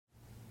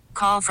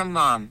call from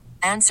mom.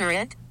 Answer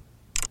it.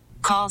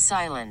 Call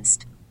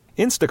silenced.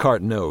 Instacart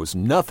knows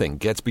nothing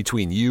gets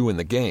between you and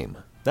the game.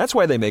 That's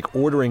why they make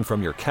ordering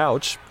from your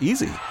couch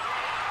easy.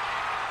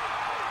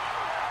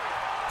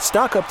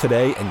 Stock up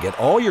today and get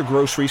all your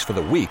groceries for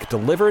the week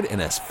delivered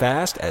in as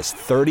fast as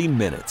 30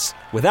 minutes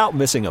without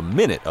missing a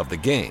minute of the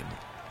game.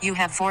 You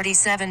have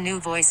 47 new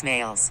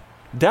voicemails.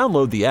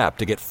 Download the app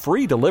to get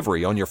free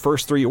delivery on your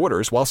first 3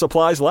 orders while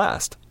supplies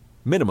last.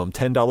 Minimum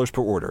 $10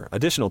 per order.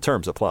 Additional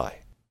terms apply.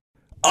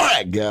 All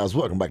right, guys,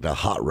 welcome back to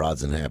Hot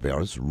Rods and Happy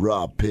Hour. This is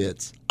Rob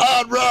Pitts.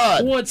 Odd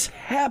Rod! What's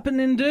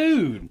happening,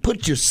 dude?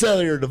 Put your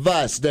cellular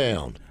device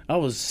down. I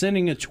was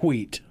sending a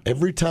tweet.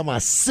 Every time I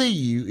see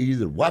you,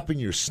 either wiping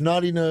your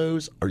snotty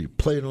nose or you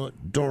playing on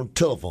that darn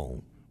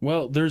telephone.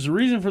 Well, there's a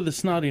reason for the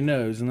snotty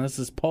nose, and that's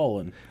this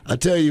pollen. I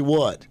tell you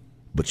what.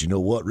 But you know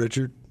what,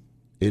 Richard?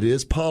 It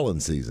is pollen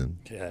season.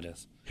 Yeah, it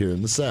is. Here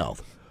in the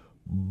South.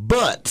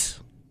 But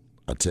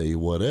I tell you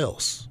what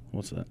else.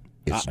 What's that?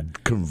 It's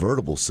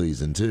convertible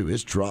season, too.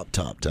 It's drop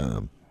top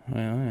time.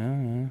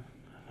 Yeah.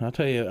 I'll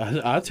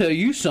tell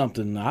you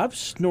something. I've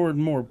snorted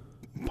more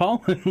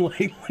pollen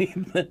lately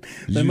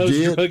than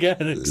most drug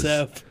addicts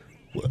have.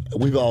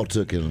 We've all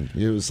took it.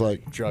 It was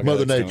like drug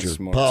Mother Nature.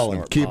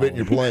 Pollen. Keep it in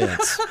your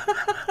plants.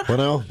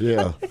 Well,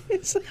 yeah.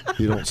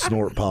 You don't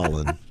snort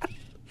pollen.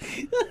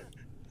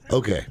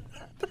 Okay.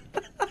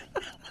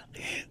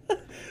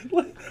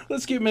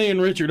 Let's get me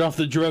and Richard off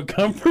the drug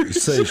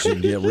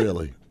conversation. Yeah,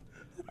 really.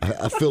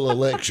 I feel a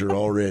lecture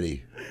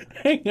already.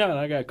 Hang on,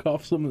 I got to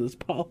cough some of this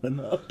pollen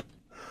up.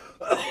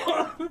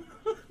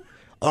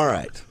 All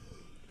right.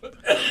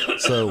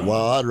 So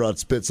while Odd Rod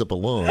spits up a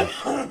lung,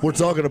 we're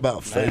talking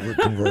about favorite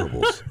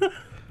convertibles.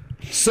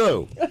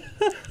 So,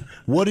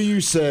 what do you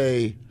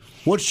say?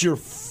 What's your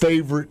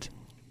favorite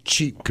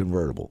cheap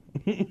convertible?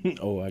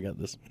 Oh, I got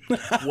this.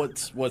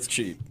 What's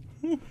cheap?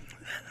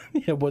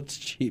 Yeah, what's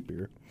cheap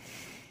here?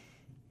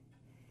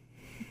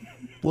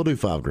 We'll do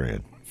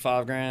 $5,000.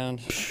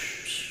 $5,000.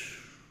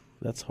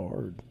 That's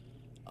hard.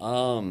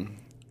 I'm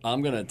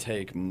gonna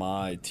take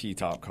my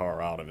T-top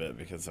car out of it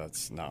because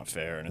that's not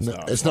fair and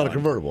it's not a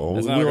convertible.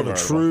 We're on a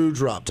true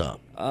drop top.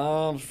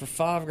 For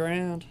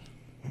 $5,000,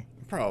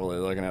 probably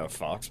looking at a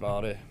Fox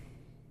body.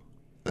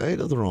 Ain't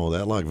nothing wrong with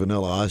that. Like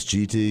Vanilla Ice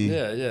GT.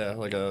 Yeah,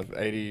 like a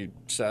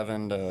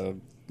 87 to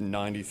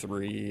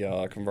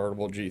 93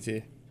 convertible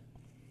GT.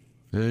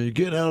 You're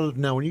getting out of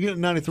now. When you get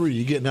 93,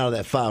 you're getting out of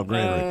that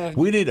 $5,000.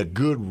 We need a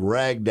good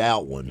ragged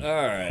out one. All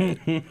right.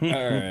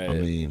 I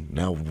mean,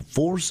 now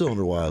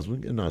 4-cylinder wise, we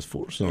can get a nice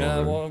 4-cylinder. Yeah.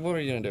 Well, what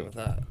are you gonna do with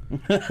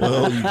that?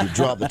 Well, you could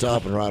drop the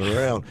top and ride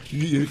around.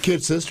 Your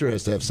kid's sister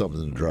has to have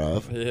something to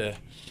drive. Yeah.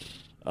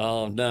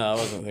 No, I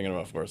wasn't thinking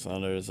about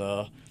 4-cylinders.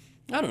 I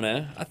don't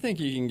know. I think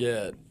you can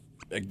get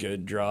a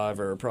good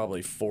driver,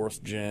 probably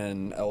 4th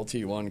gen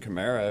LT1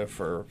 Camaro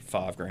for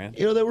 $5,000.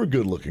 You know, they were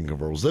good looking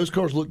convertibles. Those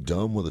cars look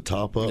dumb with the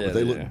top up, but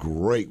they look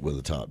great with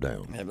the top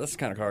down. Yeah, but that's the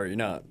kind of car you're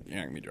not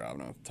gonna be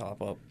driving with the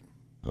top up.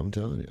 I'm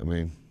telling you. I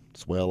mean,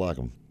 that's the way I like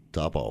them.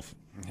 Top off.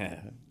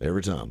 Yeah.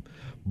 Every time.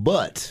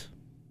 But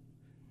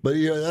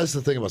you know, that's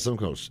the thing about some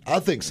cars. I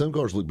think some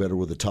cars look better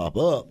with the top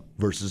up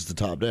versus the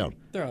top down.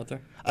 They're out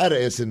there. I had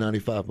an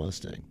SN95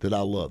 Mustang that I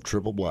love,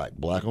 triple black,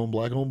 black on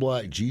black on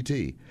black,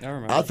 GT. I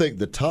remember. I think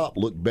the top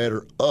looked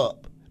better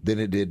up than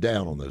it did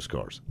down on those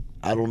cars.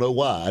 I don't know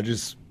why.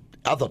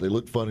 I thought they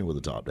looked funny with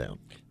the top down.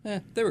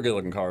 They were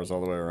good-looking cars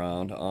all the way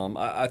around.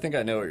 I think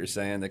I know what you're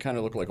saying. They kind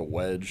of look like a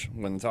wedge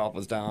when the top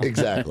was down.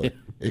 Exactly.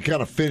 It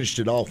kind of finished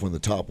it off when the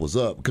top was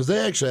up because they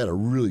actually had a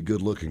really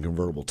good-looking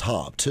convertible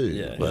top, too.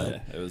 Yeah.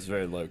 It was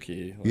very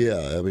low-key.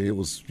 Yeah, I mean, it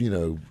was, you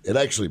know, it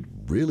actually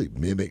really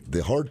mimicked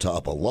the hard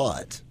top a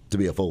lot to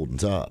be a folding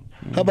top.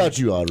 How about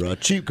you, Odd Rod?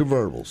 Cheap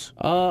convertibles?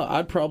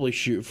 I'd probably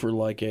shoot for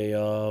like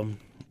a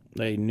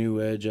New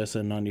Edge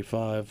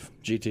SN95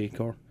 GT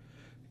car.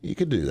 You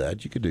could do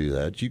that. You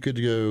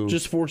could go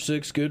just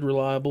 4.6, good,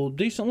 reliable,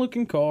 decent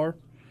looking car.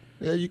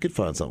 Yeah, you could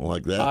find something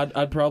like that.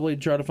 I'd probably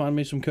try to find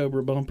me some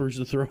Cobra bumpers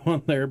to throw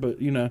on there,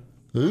 but you know.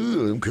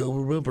 Ooh, them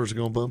Cobra bumpers are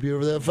gonna bump you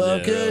over that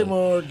 5K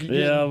mark.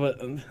 Yeah,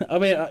 but I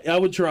mean, I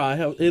would try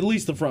at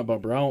least the front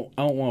bumper. I don't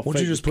want. Why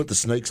don't you just put the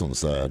snakes on the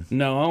side?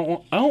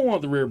 No, I don't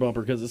want the rear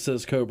bumper because it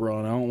says Cobra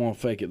on it. I don't want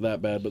to fake it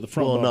that bad. But the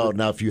front bumper. Well, no.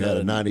 Now, if you had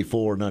a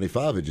 94 or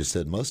 95, it just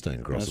said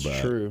Mustang across the back.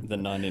 That's true. The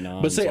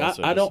 99. But see,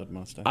 I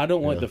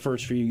don't like the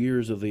first few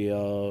years of the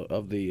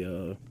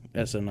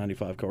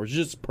SN95 cars.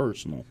 Just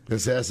personal.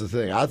 That's the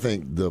thing. I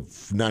think the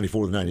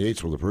 94 and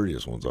 98s were the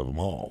prettiest ones of them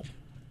all.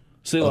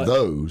 See,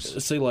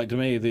 those. See, like to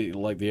me, the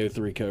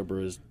 03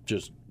 Cobra is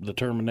just the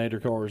Terminator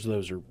cars.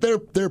 Those are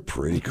they're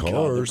pretty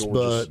cars,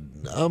 but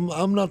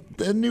I'm not.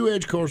 The New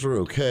Edge cars are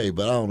okay,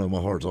 but I don't know. My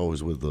heart's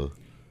always with the.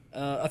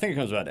 I think it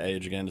comes back to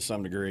age again to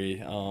some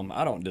degree.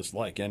 I don't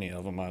dislike any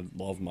of them. I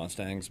love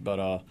Mustangs, but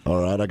all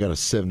right, I got a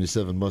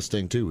 '77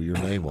 Mustang too with your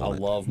name on it. I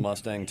love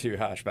Mustang 2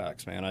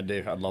 hatchbacks, man. I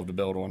do. I'd love to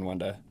build one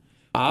day.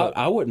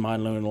 I wouldn't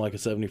mind loaning like a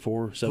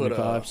 74,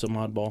 75, some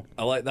oddball.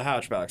 I like the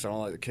hatchbacks. I don't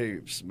like the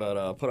coupes.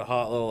 But put a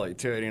hot little like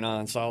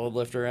 289 solid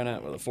lifter in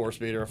it with a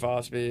 4-speed or a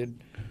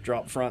 5-speed.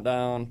 Drop front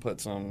down. Put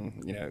some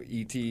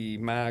ET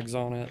mags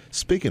on it.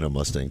 Speaking of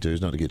Mustang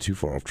twos, not to get too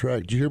far off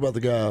track, did you hear about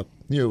the guy?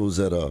 Was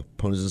at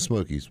Ponies and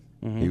Smokies.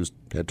 He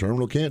had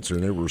terminal cancer,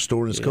 and they were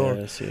restoring his car.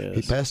 Yes.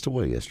 He passed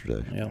away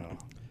yesterday. Yeah.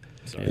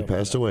 He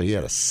passed away. He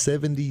had a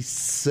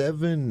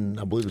 77,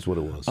 I believe is what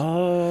it was.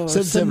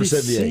 77 or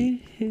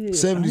 78.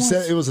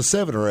 77. It was a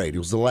 7 or 8. It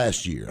was the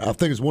last year. I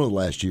think it was one of the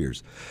last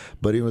years.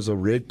 But it was a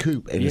red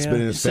coupe, and it's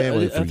been in his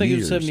family for years. I think it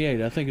was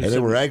 78. I think it was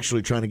and they were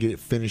actually trying to get it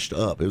finished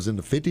up. It was in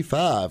the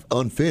 55,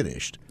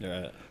 unfinished.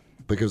 Right.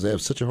 Because they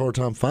have such a hard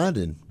time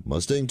finding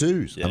Mustang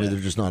 2s. Yeah. I mean, they're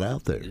just not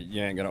out there.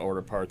 You ain't going to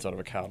order parts out of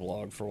a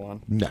catalog for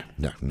one. No.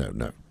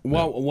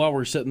 While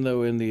we're sitting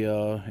though in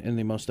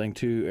the Mustang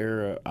 2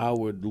 era, I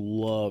would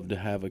love to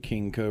have a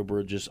King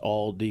Cobra just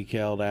all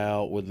decaled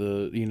out with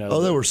the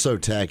they were so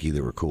tacky,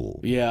 they were cool.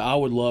 Yeah, I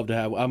would love to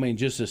have. I mean,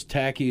 just as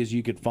tacky as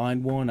you could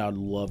find one, I'd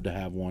love to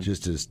have one.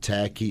 Just as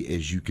tacky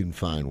as you can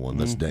find one.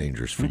 That's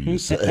dangerous for you to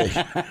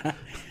say.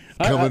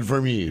 Coming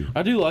from you.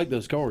 I do like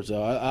those cars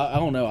though. I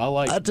don't know.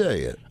 I tell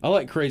you. I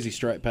like crazy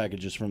stripe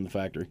packages from the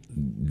factory.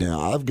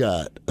 Now I've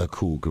got a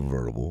cool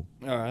convertible.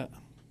 All right.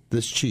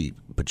 That's cheap,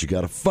 but you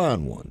got to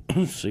find one.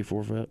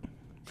 C4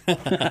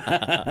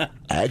 vet.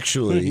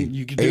 Actually,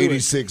 You can do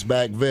 86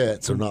 back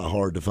vets are not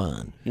hard to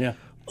find. Yeah.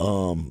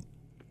 Or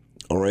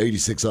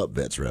 86 up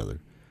vets rather.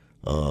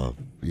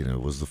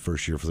 It was the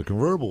first year for the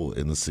convertible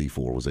in the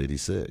C4 was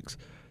 86.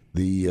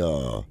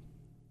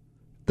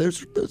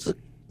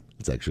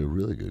 It's actually a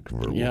really good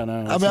convertible. Yeah, no.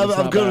 I'm coming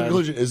to the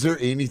conclusion. Is there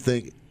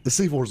anything? The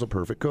C4 is a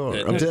perfect car.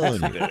 I'm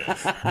telling you.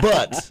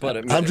 But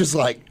I'm just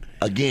like,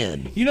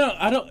 again.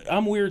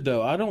 I'm weird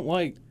though. I don't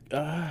like.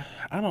 I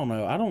don't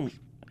know.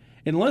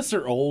 Unless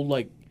they're old.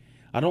 Like,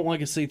 I don't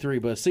like a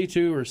C3, but a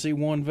C2 or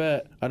C1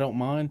 vet, I don't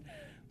mind.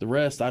 The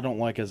rest, I don't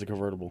like as a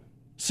convertible.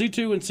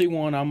 C2 and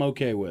C1, I'm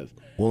okay with.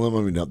 Well,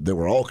 I mean, they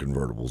were all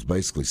convertibles,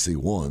 basically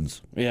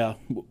C1s. Yeah,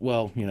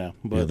 well,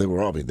 but yeah, they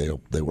were all. I mean,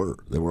 they were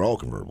all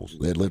convertibles.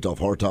 They had lived off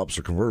hardtops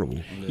or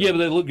convertible. Yeah, but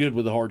they look good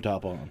with the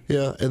hardtop on them.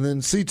 Yeah, and then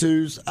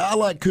C2s. I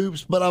like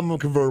coupes, but I'm a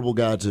convertible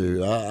guy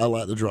too. I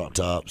like the drop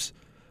tops.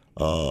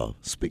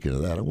 Speaking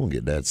of that, I want to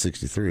get Dad's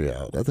 63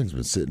 out. That thing's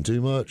been sitting too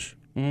much.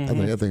 I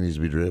think that thing needs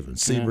to be driven.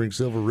 Sebring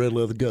silver, red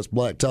leather guts,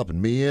 black top, and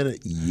me in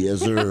it. Yes,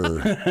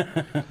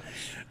 sir.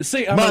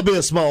 See, might be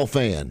a small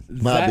fan.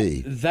 Might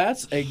be.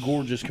 That's a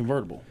gorgeous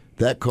convertible.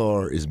 That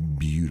car is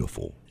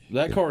beautiful.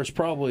 That car is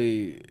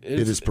probably. It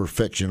is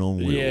perfection on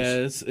wheels.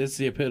 Yeah, it's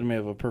the epitome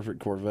of a perfect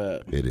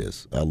Corvette. It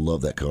is. I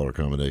love that color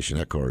combination.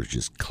 That car is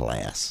just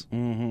class.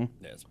 Mm-hmm.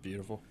 Yeah, it's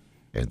beautiful.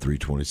 And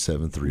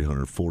 327,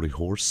 340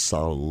 horse,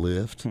 solid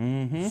lift,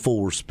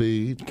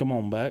 4-speed. Come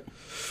on back.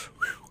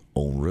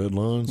 On red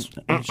lines.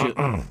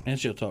 And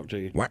she'll talk to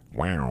you.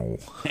 Wow.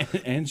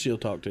 And she'll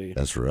talk to you.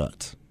 That's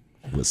right.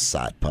 With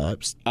side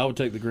pipes. I would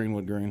take the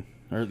Greenwood green.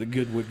 Or the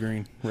Goodwood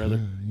green, rather.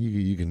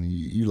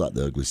 You like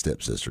the ugly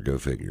stepsister. Go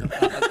figure.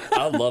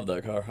 I love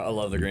that car. I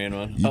love the green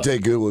one. You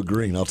take Goodwood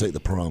green. I'll take the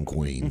prom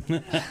queen.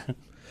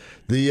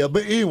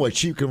 But anyway,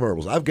 cheap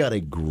convertibles. I've got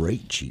a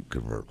great cheap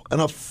convertible and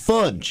a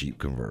fun cheap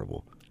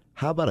convertible.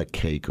 How about a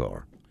K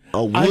car?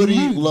 A Woody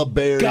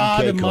LeBaron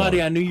God K car.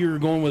 Almighty, I knew you were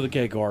going with a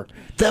K car.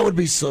 That would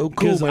be so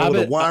cool, man,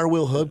 with a wire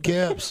wheel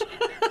hubcaps.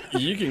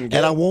 You can get,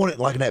 and I want it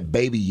like that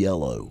baby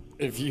yellow.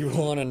 If you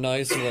want a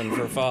nice one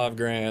for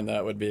 $5,000,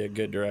 that would be a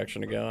good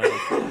direction to go.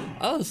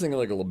 I was thinking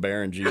like a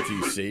LeBaron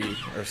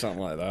GTC or something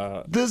like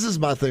that. This is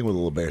my thing with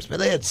the LeBarons. Man,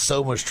 they had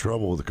so much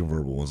trouble with the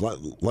convertible ones. Like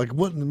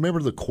what?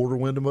 Remember the quarter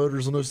window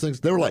motors on those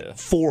things? They were like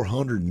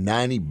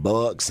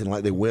 $490, and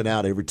like they went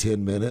out every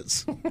 10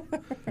 minutes.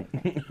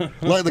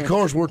 Like the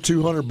car's worth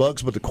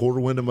 $200, but the quarter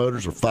window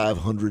motors are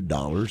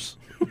 $500.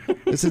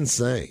 It's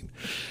insane.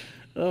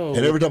 Oh.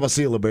 And every time I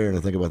see a LeBaron, I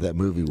think about that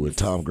movie with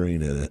Tom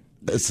Green in it.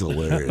 It's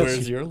hilarious.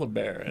 Where's your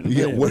LeBaron?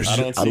 Yeah,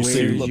 I don't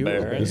see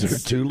LeBarons. Is there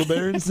 2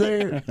 LeBarons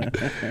there?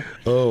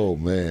 Oh,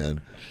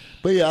 man.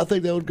 But yeah, I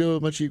think that would go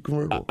with my cheap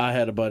convertible. I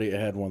had a buddy that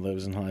had one of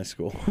those in high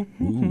school.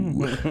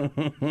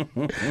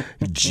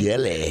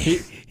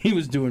 Jelly. He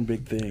was doing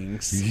big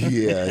things.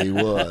 Yeah, he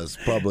was.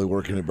 Probably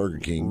working at Burger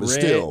King, but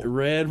still.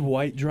 Red,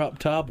 white drop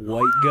top,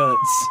 white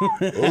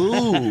guts.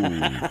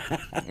 Ooh.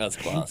 That's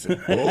classic.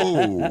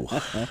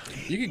 Oh.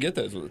 You could get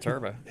those with a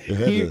turbo.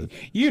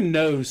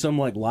 Some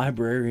like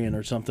librarian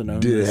or something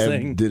owned this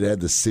thing. Did it have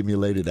the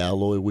simulated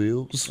alloy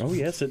wheels? Oh,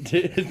 yes, it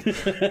did.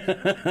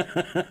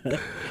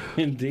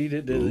 Indeed,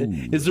 it did. Ooh.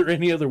 Is there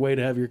any other way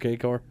to have your K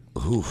car?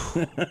 Ooh.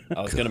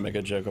 I was going to make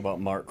a joke about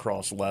Mark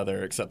Cross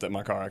leather, except that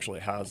my car actually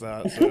has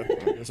that. So I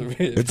guess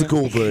it's a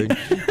cool thing.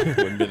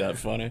 Wouldn't be that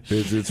funny.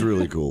 It's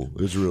really cool.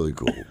 It's really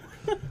cool.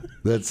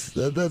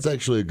 That's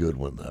actually a good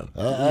one, though.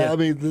 I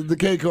mean, the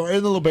K car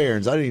and the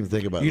LeBarons, I didn't even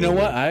think about it. You know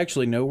what? I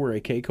actually know where a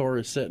K car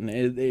is sitting.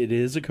 It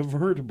is a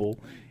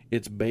convertible.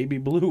 It's baby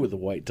blue with a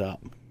white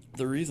top.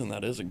 The reason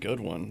that is a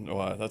good one,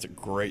 why that's a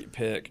great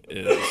pick,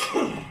 is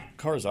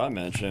cars I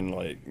mentioned,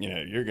 like,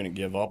 you're going to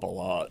give up a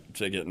lot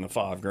to get in the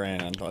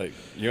 $5,000. Like,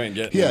 you ain't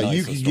getting. Yeah, the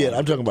you can nicest get. one.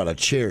 I'm talking about a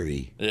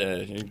Cherry.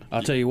 Yeah,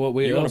 I'll tell you what,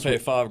 you want to pay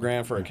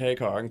 $5,000 for a K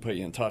car? I can put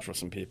you in touch with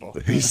some people.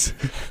 He's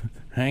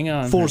hang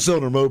on.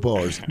 4-cylinder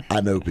Mopars. I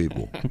know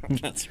people.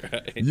 That's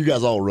right. You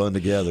guys all run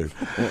together.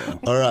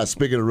 All right.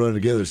 Speaking of running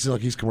together, it seems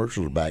like these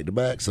commercials are back to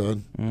back,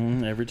 son.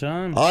 Every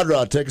time. Odd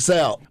Rod, take us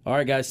out All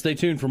right, guys, stay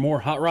tuned for more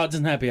Hot Rods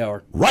and Happy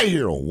Hour. right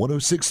here on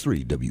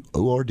 106.3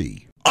 WORD.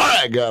 All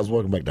right, guys,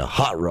 welcome back to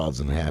Hot Rods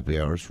and Happy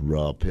Hours.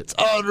 Rob Pitts,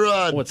 Odd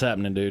Rod, What's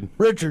happening, dude?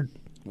 Richard.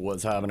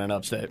 What's happening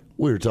upstate?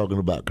 We were talking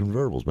about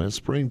convertibles, man.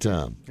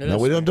 Springtime. It Now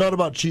is we done talked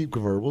about cheap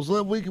convertibles.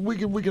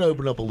 We can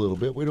open up a little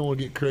bit. We don't want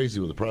to get crazy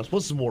with the price.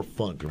 What's some more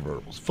fun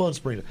convertibles? Fun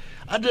spring.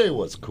 I tell you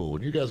what's cool,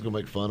 and you guys are gonna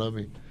make fun of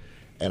me,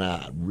 and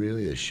I'm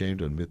really ashamed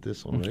to admit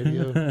this on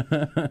radio.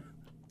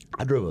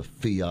 I drove a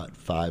Fiat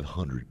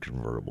 500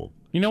 convertible.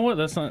 You know what?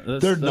 That's They're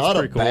that's not a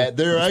pretty cool. bad.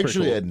 They're That's pretty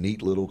actually cool. a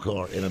neat little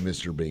car in a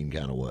Mr. Bean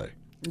kind of way.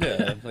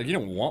 Yeah, like you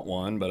don't want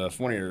one, but if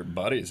one of your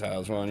buddies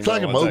has one, It's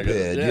like a moped,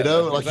 you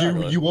know, like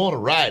you want to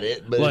ride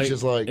it, but Like, it's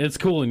just like it's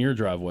cool in your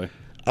driveway.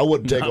 I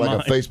wouldn't take not like mine.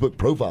 a Facebook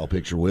profile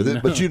picture with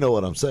it, but you know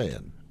what I'm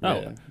saying.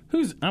 Oh,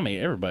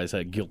 everybody's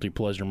had guilty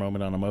pleasure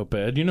moment on a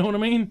moped. You know what I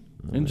mean?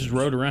 And just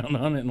rode around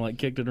on it and like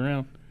kicked it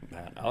around.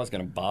 Man, I was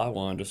gonna buy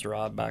one just to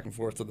ride back and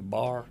forth to the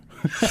bar.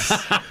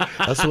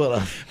 That's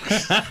what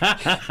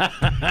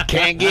I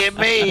can't get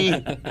me.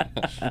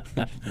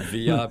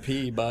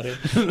 VIP, buddy.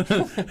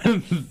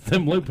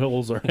 Them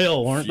loopholes are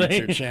hell, aren't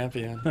Future they?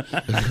 champion.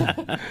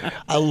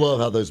 I love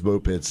how those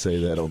mopeds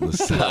say that on the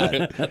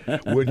side.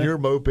 When your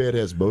moped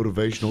has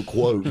motivational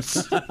quotes,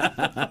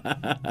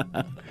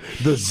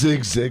 the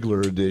Zig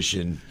Ziglar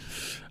edition,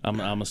 I'm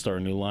gonna start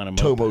a new line of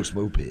Tomos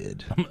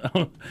moped.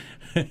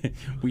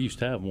 We used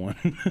to have one.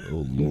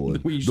 Oh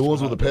Lord, We used the to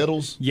ones with the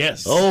pedals.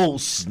 Yes. Oh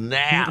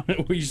snap!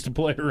 We used to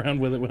play around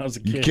with it when I was a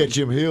kid. You catch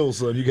him hills,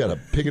 son. You got to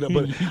pick it up.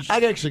 But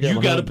I actually got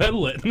You got to behind-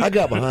 pedal it. I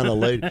got behind a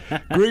lady.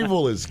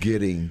 Greenville is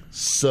getting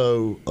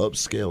so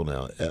upscale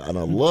now, and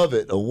I love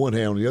it. On one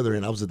hand, on the other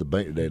hand, I was at the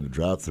bank today in the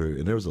drive-through,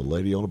 and there was a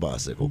lady on a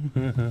bicycle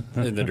In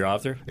the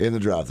drive-thru? in the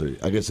drive-through.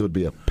 I guess it would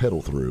be a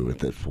pedal-through at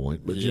that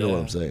point, but you know what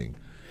I'm saying.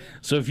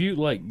 So if you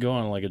like go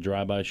on like a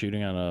drive-by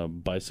shooting on a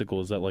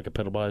bicycle, is that like a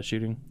pedal-by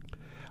shooting?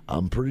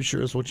 I'm pretty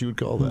sure that's what you would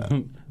call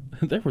that.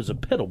 There was a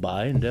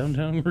pedal-by in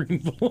downtown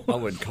Greenville. I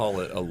would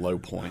call it a low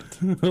point.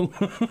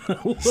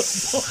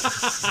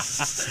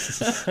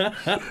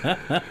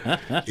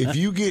 If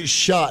you get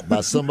shot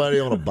by somebody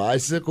on a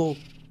bicycle,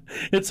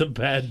 It's a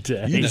bad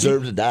day. you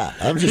deserve to die.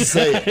 I'm just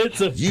saying.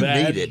 It's a you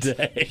bad need it.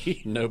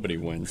 day. Nobody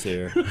wins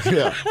here.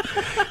 Yeah.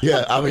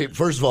 Yeah. I mean,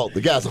 first of all,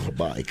 the guy's on a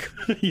bike.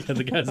 Yeah,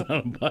 the guy's on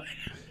a bike.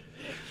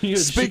 You know,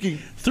 Speaking-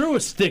 throw a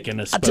stick in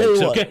his I tell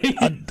spokes, you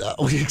what.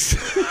 okay?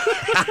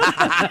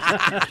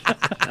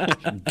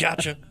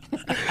 Gotcha.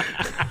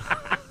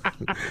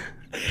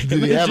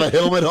 Did he have a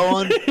helmet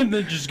on? And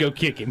then just go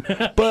kick him.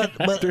 But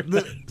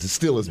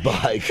still his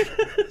bike.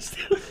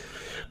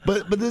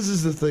 But this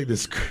is the thing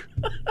that's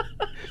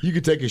you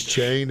could take his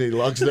chain that he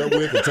locks it up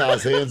with and tie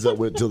his hands up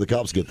with until the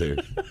cops get there.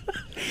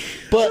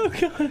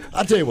 But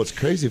I tell you what's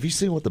crazy. Have you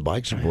seen what the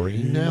bikes are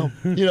bringing now?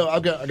 You know, I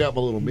got my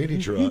little mini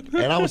truck,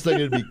 and I was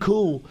thinking it'd be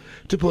cool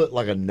to put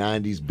like a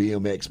 '90s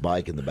BMX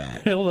bike in the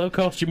back. Hell, that'll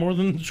cost you more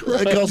than the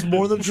truck. It costs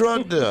more than the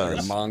truck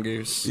does.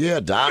 Mongoose. Yeah,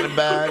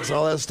 Diamondbacks,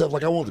 all that stuff.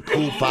 Like I want the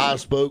cool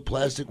 5-spoke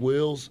plastic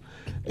wheels.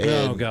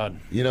 And, Oh, God.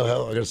 You know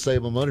how I got to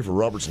save my money for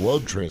Robert's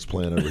lung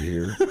transplant over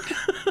here.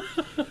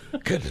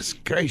 Goodness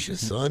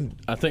gracious, son!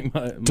 I think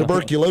my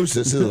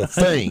Tuberculosis is a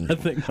thing.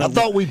 I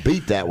thought we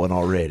beat that one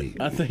already.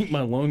 I think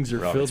my lungs are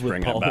Robert's filled with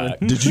bringing it pollen. back.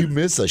 Did you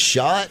miss a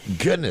shot?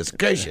 Goodness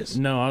gracious!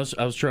 No, I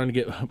was trying to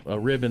get a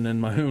ribbon in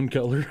my own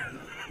color.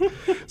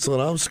 So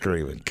I'm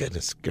screaming.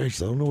 Goodness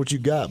gracious! I don't know what you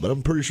got, but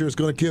I'm pretty sure it's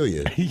going to kill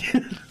you.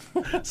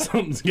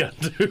 Something's got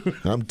to.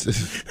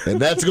 And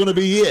that's going to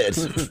be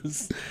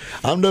it.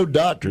 I'm no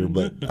doctor,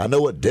 but I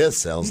know what death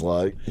sounds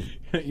like.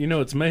 You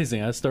know, it's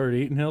amazing. I started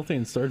eating healthy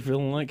and started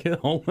feeling like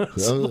hell.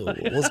 Oh,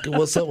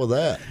 what's up with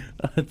that?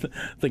 I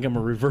think I'm gonna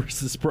reverse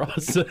this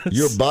process.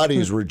 Your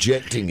body's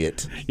rejecting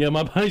it. Yeah,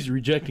 my body's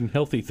rejecting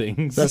healthy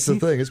things. That's the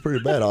thing. It's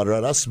pretty bad, all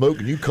right. I smoke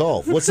and you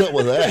cough. What's up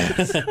with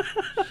that?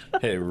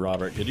 Hey,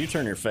 Robert, could you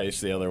turn your face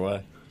the other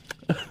way?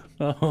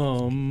 Why?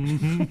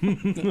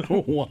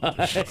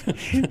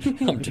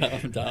 I'm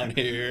down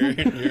here.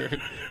 And you're...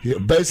 Yeah,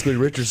 basically,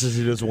 Richard says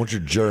he doesn't want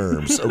your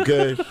germs,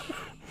 okay?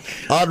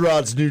 Odd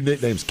Rod's new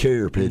nickname's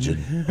Carrier Pigeon.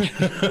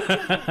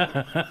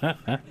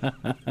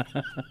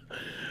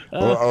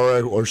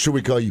 Or should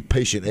we call you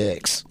Patient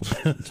X?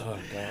 Oh,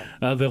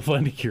 God. They'll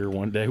find a cure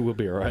one day. We'll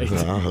be all right.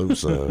 I hope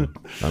so.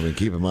 I mean,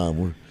 keep in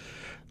mind,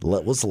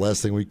 what's the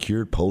last thing we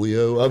cured?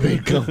 Polio? I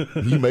mean,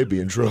 you may be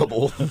in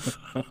trouble.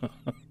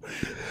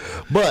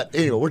 But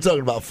anyway, we're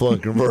talking about fun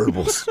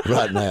convertibles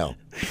right now.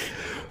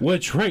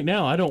 Which right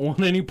now I don't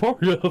want any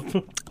part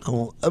of.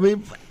 I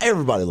mean,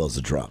 everybody loves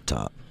the drop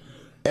top.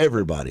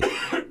 Everybody.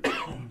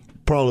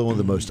 Probably one of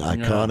the most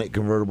iconic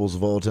convertibles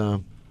of all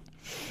time.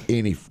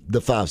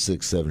 The 5,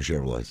 6, 7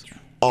 Chevrolets.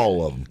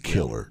 All of them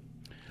killer.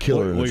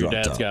 killer in a Well, your drop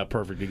dad's top. got a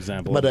perfect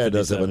example. My of dad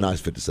does have a 57. nice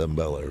 57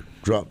 Bel Air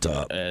drop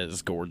top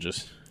It's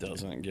gorgeous.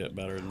 Doesn't get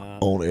better than that.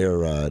 on air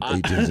ride,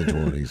 18s and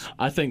 20s.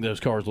 I think those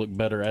cars look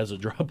better as a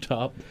drop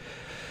top.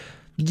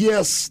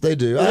 Yes, they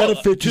do. I had a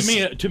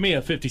 50, to me,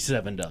 a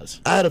 57 does.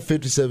 I had a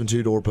 57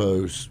 two-door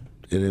post,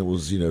 and it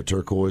was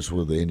turquoise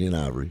with the Indian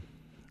ivory.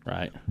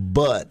 Right.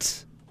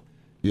 But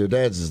your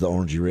dad's is the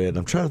orangey red.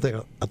 I'm trying to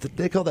think. I think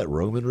they call that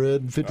Roman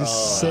red in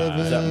 57.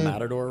 Is that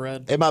Matador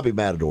red? It might be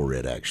Matador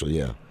red, actually.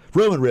 Yeah,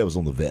 Roman red was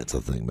on the Vets, I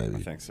think, maybe.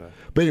 I think so.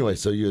 But anyway,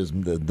 so you use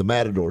the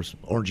Matadors,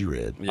 orangey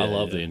red, Yeah, I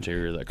love yeah. the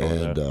interior of that car.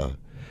 and though.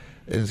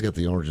 it's got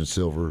the orange and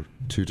silver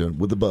two-tone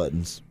with the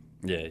buttons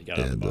Yeah, you got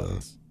it. and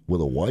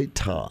with a white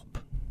top.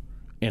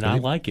 And I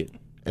like it.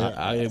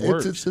 It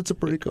works. It's a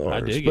pretty car, I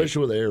dig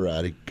especially with air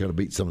ride. He kind of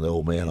beat some of the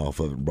old man off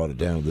of it and brought it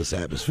down to this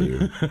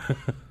atmosphere.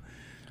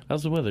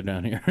 How's the weather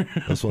down here?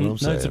 That's what I'm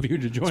saying. Nice of you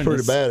to join It's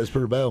pretty us. bad. It's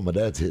pretty bad when my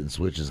dad's hitting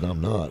switches and I'm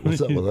not.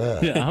 What's up with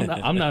that? Yeah,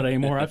 I'm not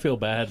anymore. I feel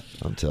bad.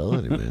 I'm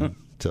telling you, man. I'm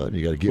telling you,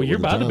 you got to get. Well,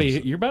 with the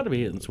times. you're about to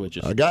be hitting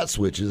switches. I got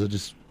switches. I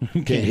just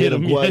can't hit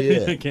them quite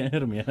yet. yet. Can't hit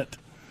them yet.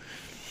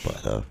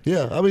 But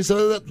yeah, I mean,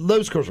 so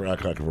those cars are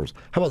iconic convertibles.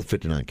 How about the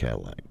 '59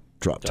 Cadillac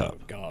drop top?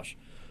 Oh gosh.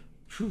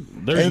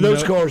 And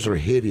those cars are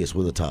hideous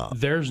with a top.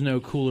 There's no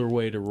cooler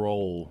way to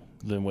roll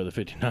than with a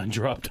 59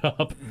 drop top.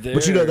 But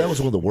that was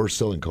one of the worst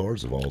selling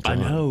cars of all I time.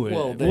 know.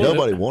 Well,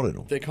 Nobody wanted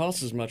them. They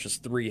cost as much as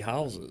 3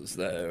 houses,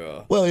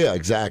 though. Well, yeah,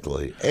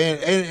 exactly.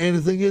 And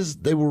the thing is,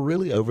 they were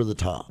really over the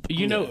top.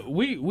 You know,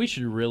 we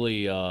should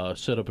really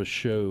set up a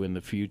show in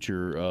the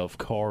future of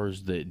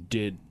cars that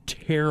did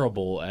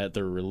terrible at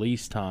their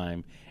release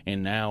time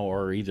and now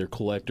are either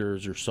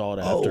collectors or sought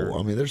after. Oh,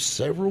 I mean, there's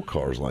several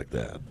cars like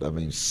that. I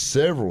mean,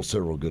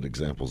 several good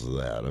examples of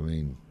that. I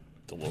mean,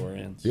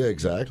 DeLoreans. yeah,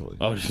 exactly.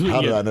 Oh, How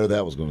did yeah. I know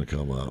that was going to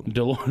come up?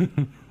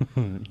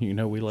 You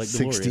know, we like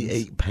DeLoreans.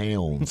 68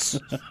 pounds.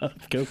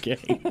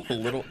 Cocaine.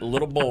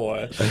 little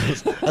boy.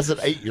 That's an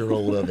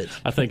 8-year-old of it.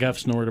 I think I've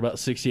snorted about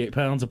 68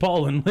 pounds of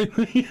pollen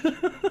lately.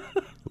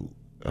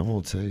 I'm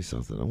going to tell you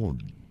something. I'm going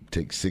to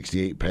take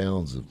 68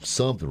 pounds of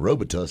something,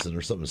 Robitussin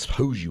or something, to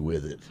hose you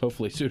with it.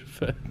 Hopefully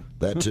Sudafed.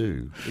 That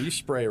too. You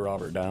spray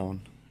Robert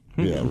down.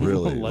 Yeah,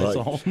 really.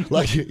 Lysol.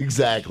 like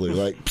exactly.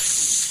 Like,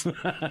 psst.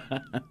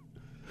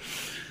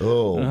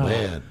 Oh,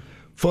 man.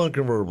 Fun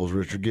convertibles,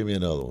 Richard. Give me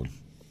another one.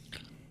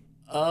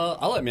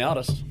 I like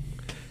Miatas.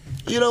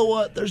 You know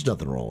what? There's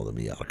nothing wrong with a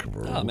Miata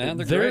convertible. Oh, man,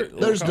 they're They're- great. little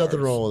There's nothing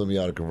cars. wrong with a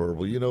Miata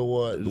convertible. You know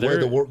what? The way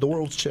They're- the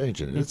world's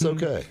changing. It's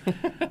okay.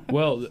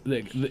 Well,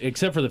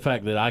 except for the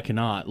fact that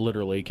I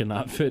literally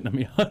cannot fit in a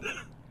Miata.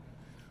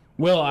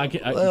 Well, I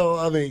can. Well,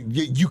 I mean,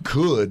 you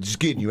could. Just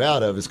getting you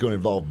out of it's going to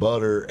involve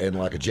butter and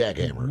like a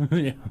jackhammer.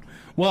 Yeah.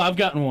 Well, I've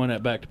gotten one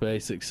at Back to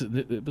Basics.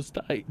 It was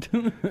tight.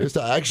 It's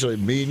actually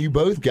me and you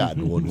both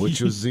gotten one,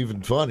 which was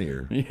even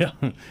funnier. Yeah.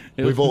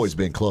 We've always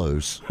been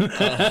close.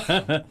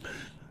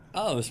 I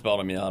almost bought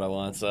a Miata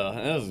once. This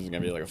was going to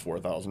be like a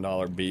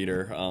 $4,000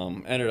 beater.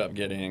 Ended up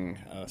getting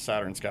a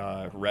Saturn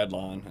Sky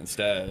Redline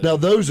instead. Now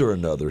those are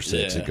another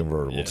sexy Yeah,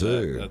 convertible yeah,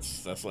 too.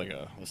 That's like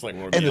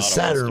what And the Miata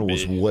Saturn wants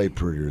was to be. way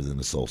prettier than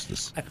the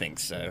Solstice. I think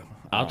so.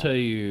 I'll tell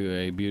you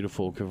a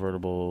beautiful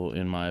convertible,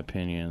 in my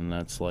opinion.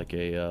 That's like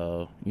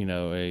a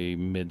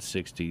mid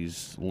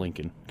 '60s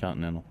Lincoln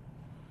Continental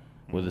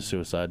with the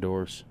suicide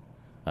doors.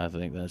 I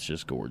think that's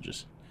just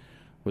gorgeous.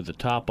 With the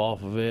top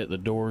off of it, the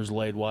doors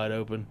laid wide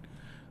open.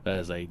 That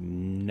is a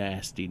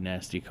nasty,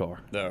 nasty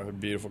car. They're a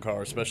beautiful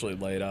car, especially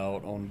laid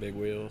out on big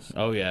wheels.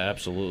 Oh yeah,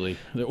 absolutely.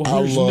 There's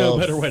I no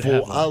better way to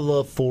have I one.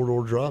 love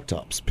 4-door drop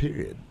tops.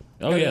 Period.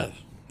 Oh yeah.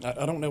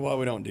 I don't know why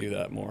we don't do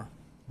that more.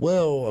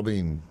 Well, I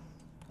mean,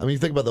 you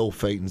think about the old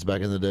Phaetons back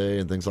in the day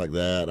and things like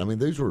that. I mean,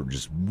 these were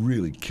just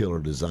really killer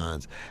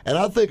designs. And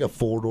I think a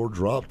 4-door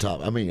drop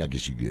top. I mean, I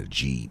guess you could get a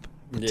Jeep.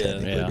 Would Yeah.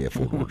 technically Yeah. be a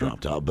 4-door drop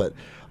top. But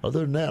other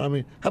than that, I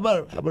mean, how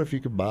about if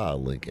you could buy a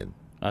Lincoln?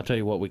 I'll tell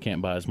you what we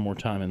can't buy is more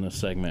time in this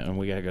segment, and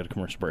we gotta go to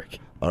commercial break.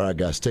 All right,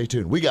 guys, stay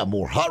tuned. We got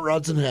more Hot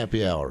Rods and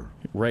Happy Hour.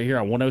 Right here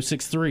on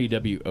 106.3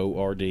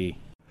 WORD.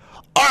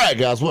 All right,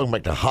 guys, welcome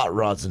back to Hot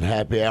Rods and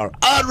Happy Hour.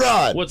 Hot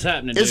Rod! What's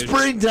happening, It's dude?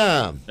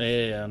 springtime,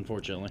 Yeah,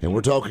 unfortunately. and we're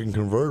talking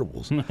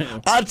convertibles.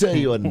 I'll tell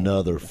you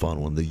another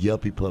fun one, the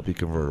Yuppie Puppy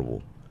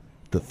convertible,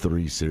 the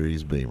 3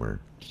 Series Beamer.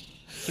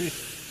 3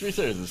 Series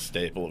is a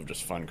staple of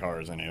just fun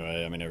cars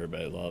anyway. I mean,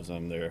 everybody loves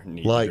them. They're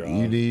neat Like, to you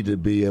drive. need to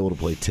be able to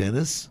play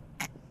tennis,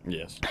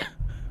 Yes.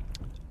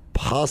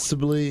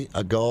 possibly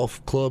a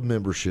golf club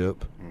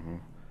membership,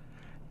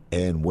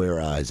 and wear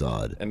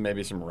Izod. And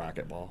maybe some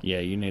racquetball. Yeah,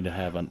 you need to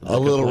have A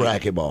little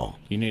racquetball.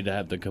 You need to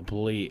have the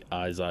complete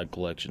Izod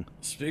collection.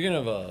 Speaking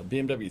of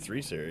BMW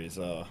 3 Series,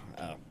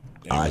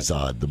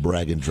 Izod, the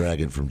bragging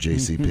dragon from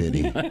J.C.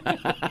 Penney.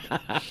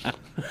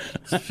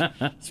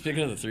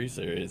 speaking of the 3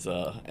 Series,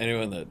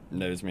 anyone that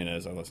knows me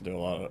knows I listen to a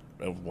lot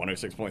of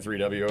 106.3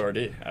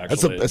 WRD.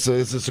 Actually,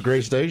 It's a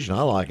great station.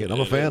 I like it. I'm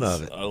a fan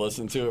of it. I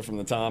listen to it from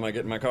the time I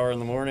get in my car in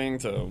the morning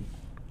to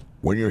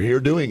When you're here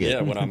doing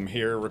it. when I'm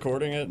here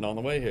recording it and on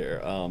the way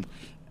here.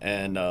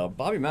 And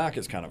Bobby Mack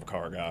is kind of a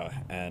car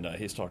guy, and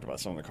he's talked about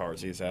some of the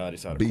cars he's had.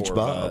 He's had a Beach Corvette.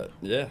 Bob.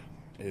 Yeah.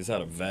 He's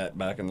had a Vet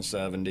back in the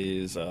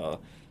 70s.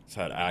 He's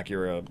had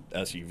Acura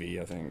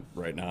SUV, I think,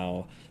 right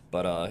now.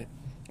 But I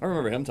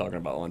remember him talking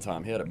about one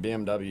time. He had a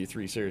BMW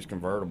 3 Series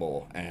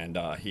convertible, and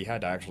he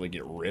had to actually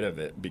get rid of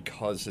it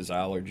because his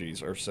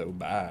allergies are so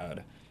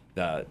bad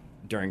that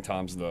during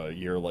times of the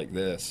year like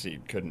this, he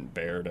couldn't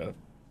bear to.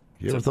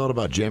 You ever thought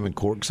about jamming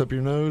corks up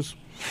your nose?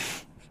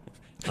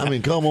 I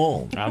mean, come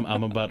on.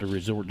 I'm about to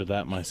resort to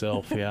that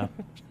myself. Yeah.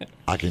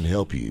 I can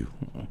help you.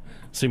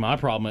 See, my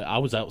problem, I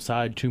was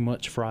outside too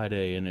much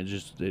Friday, and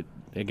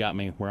it got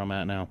me where I'm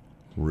at now.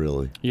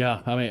 Really?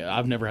 Yeah, I mean,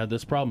 I've never had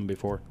this problem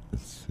before.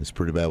 It's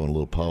pretty bad when a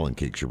little pollen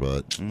kicks your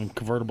butt.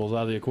 Convertible's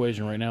out of the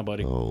equation right now,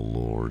 buddy. Oh,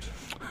 Lord.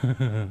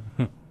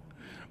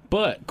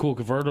 But cool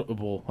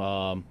convertible.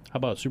 How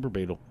about Super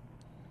Beetle?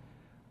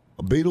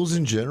 Beetles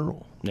in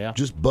general. Yeah.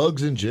 Just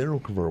bugs in general,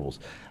 convertibles.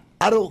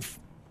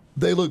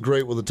 They look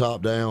great with the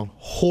top down,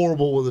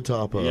 horrible with the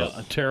top up.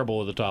 Yeah, terrible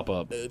with the top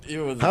up.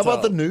 How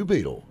about the new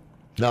Beetle?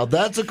 Now,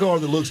 that's a car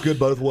that looks good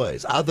both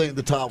ways. I think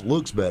the top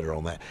looks better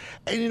on that.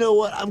 And you know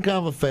what? I'm kind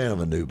of a fan of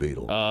a new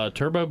Beetle.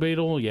 Turbo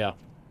Beetle, yeah.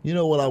 You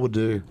know what I would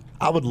do?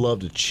 I would love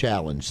to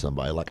challenge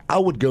somebody. Like, I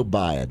would go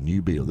buy a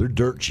new Beetle. They're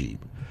dirt cheap.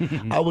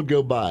 I would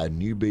go buy a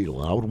new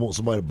Beetle, and I would want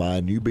somebody to buy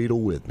a new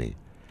Beetle with me.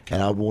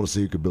 And I would want to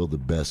see who could build the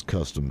best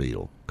custom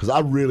Beetle. Because I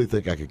really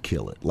think I could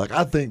kill it. Like,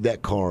 I think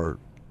that car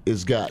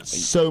has got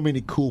so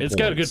many cool points.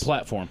 It's got a good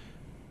platform.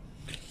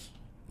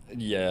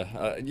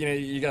 Yeah,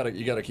 you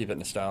gotta keep it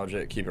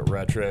nostalgic, keep it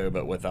retro,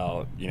 but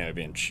without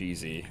being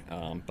cheesy.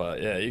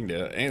 But yeah, you can do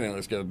it. Anything that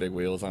looks good with big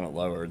wheels on it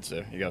lowered,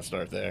 so you gotta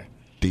start there.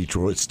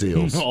 Detroit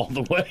Steels. All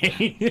the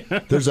way.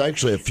 There's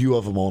actually a few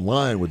of them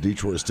online with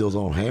Detroit Steels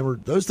on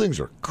hammered. Those things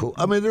are cool.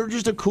 I mean, they're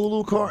just a cool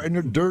little car, and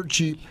they're dirt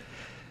cheap.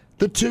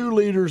 The 2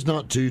 liter's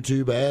not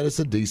too bad. It's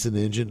a decent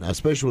engine,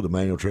 especially with a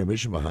manual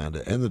transmission behind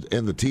it, and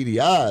the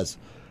TDIs.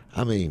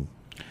 I mean,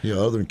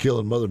 other than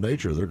killing Mother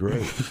Nature, they're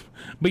great.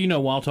 But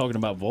while talking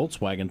about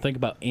Volkswagen, think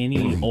about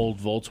any old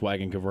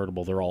Volkswagen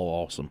convertible. They're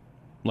all awesome.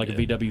 Like a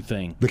VW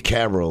thing. The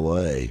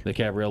Cabriolet. The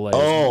Cabriolet.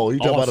 Oh, you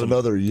talking about awesome.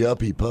 another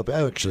yuppie puppy?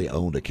 I actually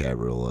owned a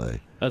Cabriolet.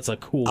 That's a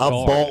cool I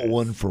car. bought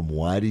one from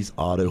Whitey's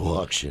Auto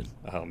Auction.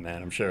 Oh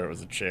man, I'm sure it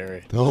was a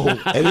cherry. Oh,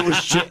 and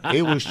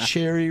it was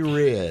cherry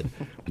red,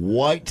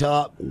 white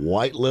top,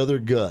 white leather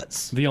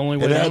guts. The only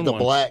way it to had own the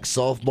one. black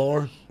soft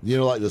bar,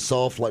 like the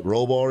soft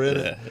roll bar in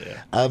it.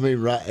 Yeah. I mean,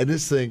 right, and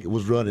this thing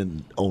was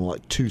running on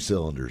like 2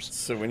 cylinders.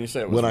 So when you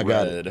say it was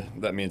red,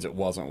 that means it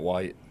wasn't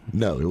white.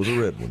 No, it was a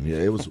red one. Yeah,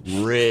 it was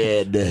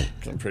red.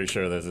 I'm pretty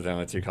sure those are the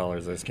only 2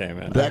 colors those came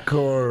in. That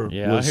car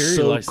Yeah, was I hear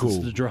so you licensed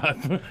cool. to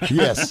drive.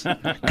 Yes,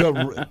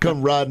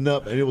 come riding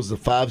up, and it was the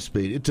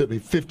 5-speed. It took me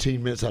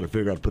 15 minutes how to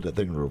figure out to put that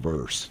thing in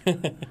reverse.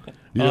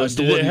 It's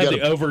did it have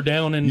the over,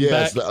 down, and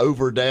yes, back? the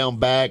over, down,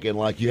 back, and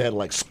you had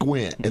to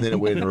squint, and then it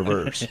went in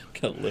reverse.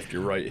 Gotta lift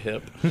your right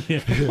hip.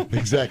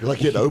 Exactly,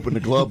 like you had to open the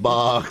glove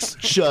box,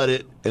 shut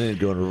it, and then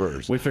go in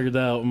reverse. We figured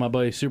that out with my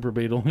buddy Super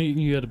Beetle.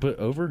 You had to put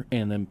over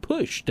and then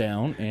push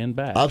down and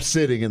back. I'm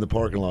sitting in the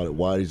parking lot at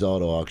Whitey's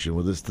Auto Auction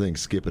with this thing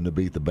skipping to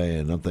beat the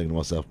band, and I'm thinking to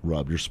myself,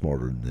 Rob, you're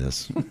smarter than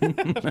this.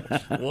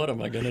 What am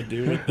I gonna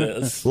do with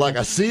this? Like,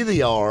 I see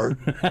the R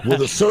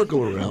with a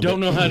circle around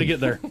Don't it, know how to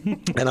get there.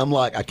 and I'm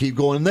like, I keep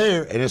going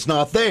there, and it's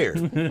not there.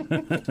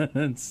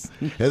 And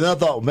then I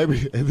thought, maybe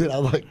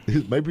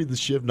the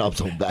shift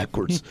knob's on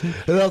backwards.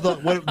 And I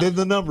thought, then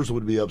the numbers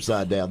would be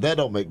upside down. That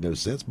don't make no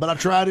sense. But I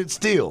tried it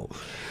still.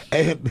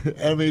 And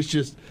I mean, it's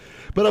just,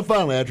 but I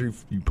finally, after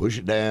you push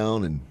it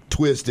down and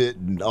twist it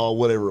and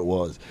whatever it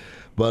was.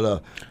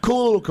 But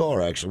cool little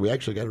car, actually. We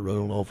actually got it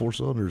running on all 4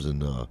 cylinders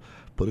and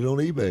put it on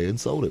eBay and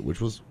sold it,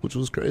 which was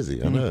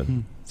crazy. I know.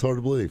 It's hard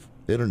to believe.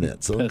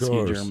 Internet, selling Pesky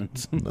cars.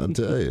 Germans. I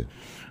tell you.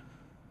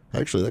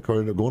 Actually, that car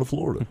ended up going to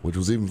Florida, which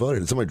was even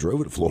funnier. Somebody drove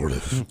it to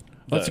Florida.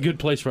 That's a good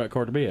place for that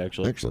car to be,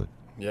 actually. Actually.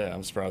 Yeah,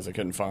 I'm surprised I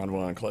couldn't find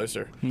one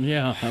closer.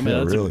 Yeah, I mean,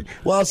 Yeah, that's really.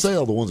 Well, I'd say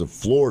all the ones in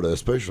Florida,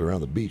 especially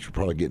around the beach, are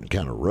probably getting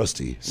kind of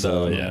rusty.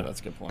 So, Yeah,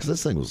 that's a good point. because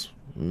this thing was.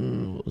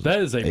 that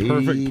is a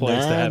perfect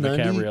place to have a 89,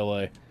 90?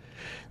 cabriolet.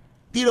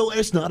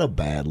 It's not a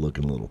bad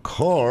looking little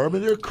car. I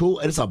mean, they're cool,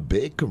 and it's a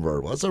big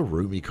convertible. It's a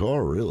roomy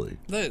car, really.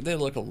 They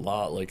look a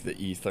lot like the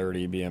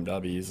E30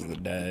 BMWs of the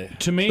day.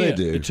 To me, They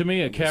do.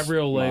 a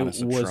cabriolet minus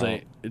the was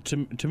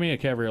to me a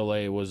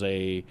cabriolet was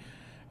a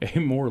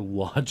more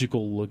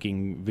logical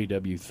looking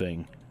VW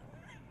thing.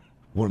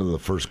 One of the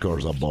first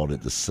cars I bought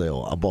at the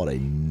sale, I bought a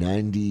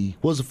 90.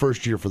 What was the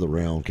first year for the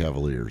Round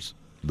Cavaliers?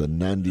 The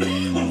 90.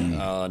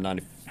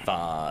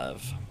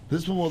 95.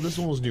 This one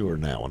was newer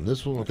than that one.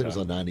 This one I think was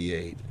a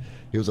 98.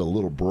 It was a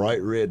little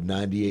bright red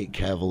 98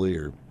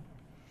 Cavalier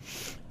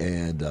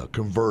and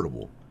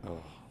convertible.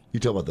 You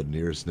talk about the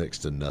nearest next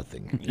to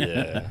nothing.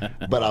 Yeah.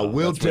 But I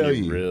will That's when tell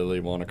you you, really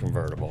want a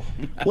convertible.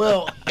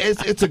 well,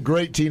 it's a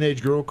great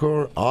teenage girl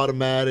car,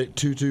 automatic,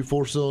 2.2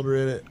 4-cylinder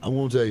in it. I'm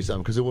going to tell you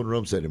something because it wouldn't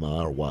run set in my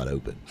eye or wide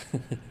open.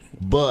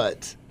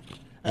 But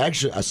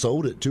actually, I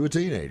sold it to a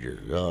teenager.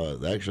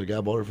 Actually, a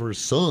guy bought it for his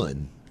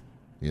son.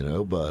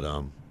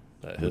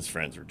 But His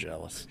friends were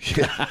jealous.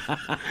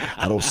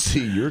 I don't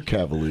see your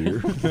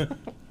Cavalier.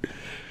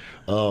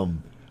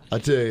 I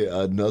tell you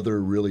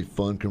another really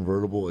fun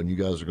convertible, and you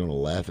guys are going to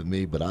laugh at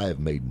me, but I have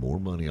made more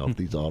money off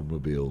these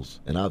automobiles,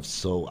 and I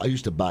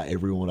used to buy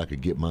every one I could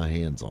get my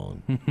hands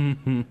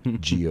on.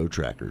 Geo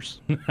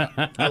Trackers.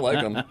 I like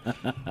them.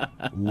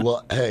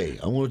 Hey,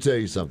 I want to tell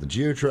you something.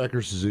 Geo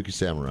Trackers, Suzuki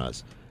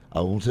Samurais.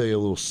 I want to tell you a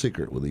little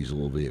secret with these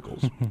little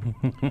vehicles.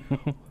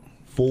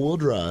 4-wheel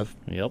drive.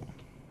 Yep.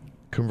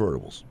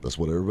 Convertibles. That's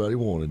what everybody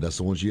wanted. That's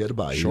the ones you had to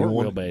buy. Short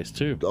wheelbase,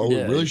 too. Oh,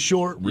 Yeah, really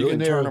short, You really can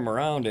narrow. turn them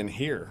around in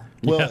here.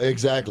 Well,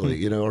 exactly.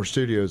 You know, our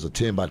studio is a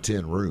 10 by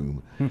 10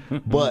 room.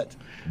 But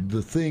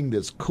the thing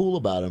that's cool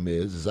about them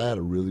is I had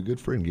a really good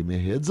friend give me a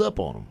heads up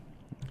on them.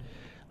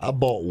 I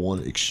bought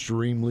one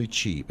extremely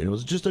cheap, and it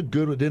was just a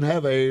good one. It didn't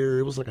have air.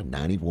 It was like a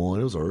 91.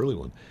 It was an early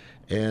one.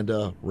 And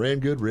ran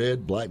good,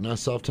 red, black,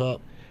 nice soft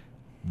top.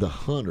 The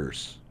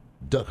hunters,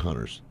 duck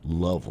hunters,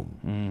 love them.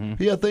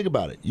 Mm-hmm. Yeah, think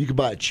about it. You can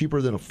buy it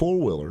cheaper than a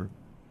four-wheeler.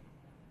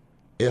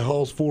 It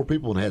hauls 4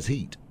 people and has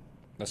heat.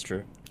 That's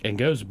true. And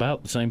goes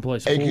about the same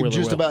place. And four-wheeler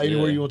just will. about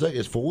anywhere Yeah. you want to take it.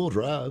 It's 4-wheel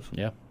drive.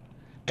 Yeah.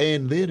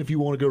 And then if you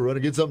want to go run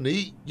and get something to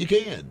eat, you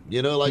can.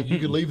 You know, like you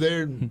can leave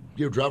there and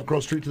drive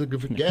across the street to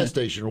the gas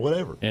station or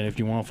whatever. And if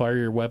you want to fire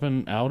your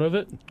weapon out of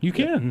it, you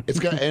can. It's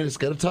got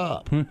a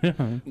top.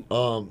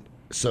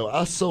 So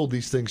I sold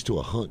these things to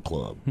a hunt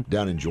club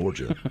down in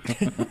Georgia,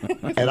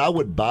 and I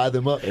would buy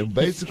them up. And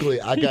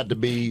basically, I got to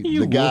be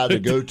the guy to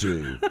go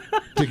to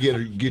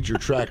get your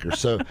tracker.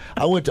 So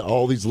I went to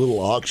all these little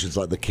auctions,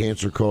 like the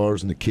cancer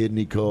cars and the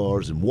kidney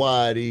cars and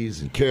Whitey's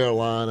and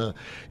Carolina.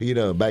 You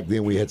know, back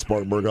then we had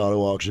Spartanburg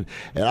Auto Auction,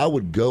 and I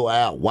would go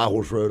out White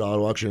Horse Road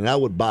Auto Auction, and I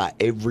would buy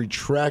every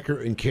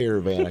tracker and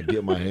caravan I could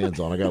get my hands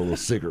on. I got a little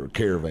secret with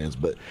caravans,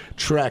 but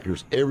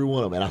trackers, every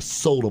one of them, and I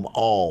sold them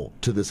all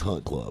to this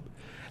hunt club.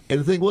 And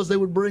the thing was, they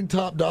would bring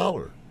top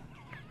dollar.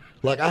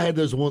 Like I had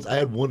those ones. I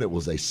had one that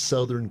was a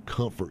Southern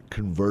Comfort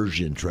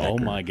conversion tracker. Oh,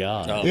 my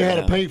God. Oh. It had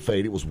a Yeah. paint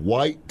fade. It was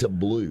white to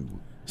blue.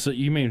 So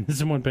you mean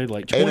someone paid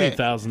like And it-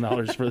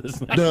 $20,000 for this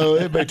thing? No,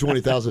 it paid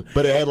 $20,000,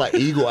 but it had like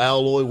Eagle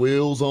alloy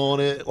wheels on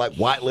it, like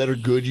white letter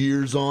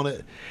Goodyears on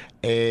it,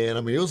 and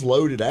I mean it was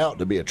loaded out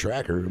to be a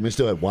tracker. I mean, it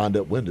still had wind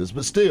up windows,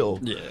 but still,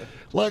 Yeah.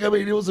 Like I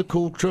mean, it was a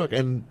cool truck,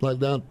 and like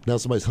now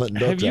somebody's hunting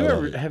ducks out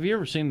of it. Have you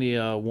ever seen the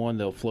one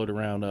they'll float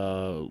around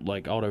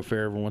like Auto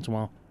Fair every once in a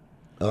while?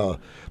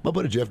 My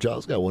buddy Jeff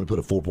Giles got one to put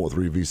a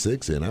 4.3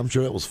 V6 in. I'm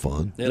sure that was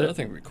fun. Yeah, that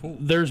thing would be cool.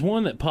 There's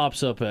one that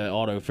pops up at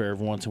Auto Fair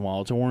every once in a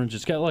while. It's orange.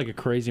 It's got like a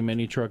crazy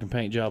mini truck and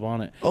paint job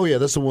on it. Oh yeah,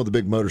 that's the one with the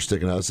big motor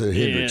sticking out. It's a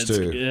Hendrix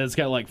too. It's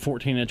got like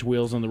 14-inch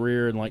wheels in the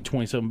rear and like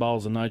 27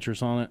 balls of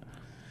nitrous on it.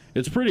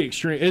 It's pretty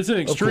extreme. It's an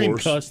extreme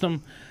course.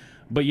 custom,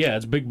 but yeah,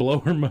 it's big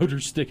blower motor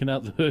sticking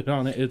out the hood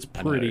on it. It's know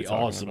what pretty you're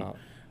talking awesome. about.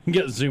 You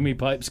get zoomy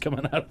pipes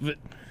coming out of it.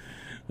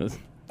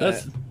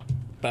 That's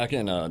Back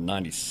in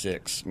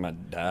 '96, my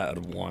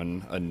dad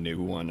won a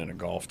new one in a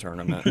golf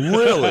tournament.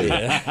 Really?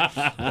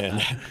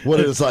 And What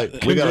it's like?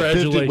 We got a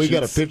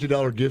Congratulations.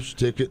 $50 gift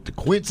certificate to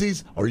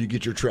Quincy's, or you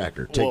get your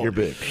tracker. Take well, your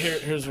pick.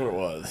 Here's what it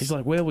was. he's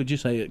like, well, would you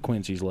say at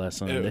Quincy's last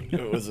Sunday?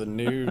 It was a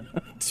new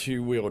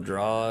 2-wheel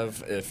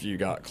drive. If you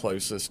got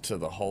closest to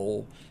the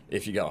hole,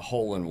 if you got a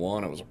hole in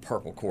one, it was a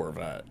purple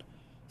Corvette.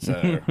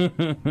 So,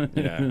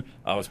 yeah,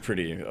 I was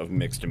pretty of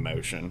mixed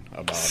emotion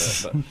about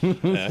it. But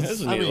yeah, it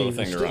was a neat little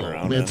thing to run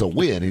around. I mean, it's a in.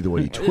 win either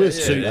way you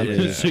twist yeah, it. I yeah,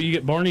 mean, yeah. So you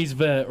get Barney's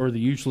Vet or the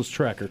useless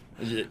tracker.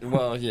 Yeah,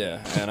 well,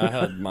 yeah, and I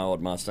had my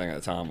old Mustang at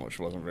the time, which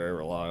wasn't very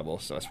reliable,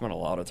 so I spent a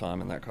lot of time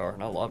in that car,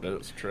 and I loved it. It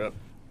was a trip.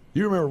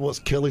 You remember what's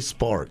Kelly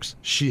Sparks?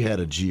 She had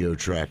a Geo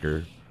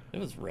tracker. It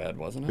was red,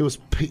 wasn't it? It was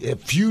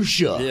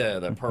fuchsia. Yeah,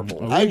 that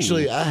purple.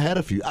 Actually, I had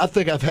a few. I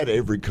think I've had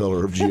every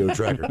color of Geo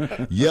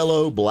tracker: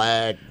 yellow,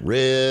 black,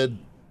 red,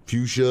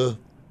 fuchsia,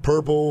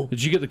 purple.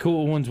 Did you get the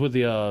cool ones with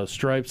the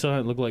stripes on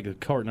it? Look like a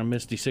carton of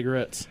Misty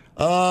cigarettes.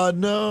 No, I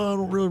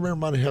don't really remember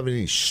mine having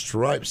any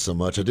stripes so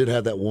much. I did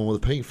have that one with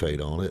a paint fade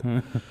on it.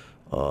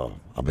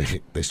 I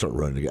mean, they start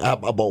running together.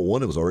 I bought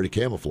one that was already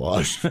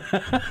camouflaged.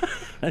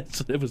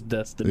 It was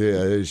destined.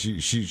 Yeah,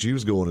 she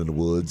was going in the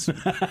woods.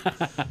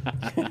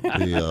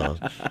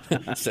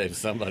 Save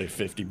somebody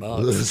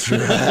 $50. That's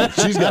right.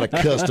 She's got a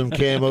custom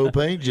camo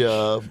paint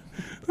job.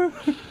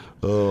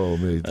 Oh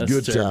man, That's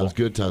good terrible. times,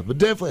 good times. But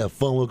definitely a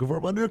fun little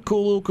convertible. And they're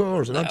cool little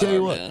cars. And I'll tell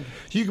you what, man.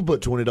 you can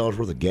put $20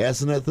 worth of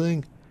gas in that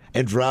thing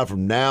and drive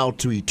from now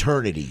to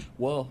eternity.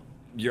 Well,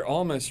 you're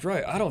almost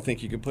right. I don't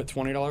think you could put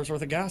 $20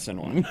 worth of gas in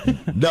one.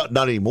 Not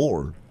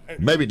anymore.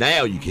 Maybe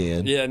now you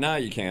can. Yeah, now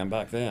you can.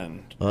 Back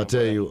then. I'll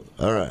tell you.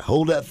 All right,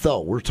 hold that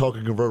thought. We're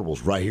talking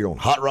convertibles right here on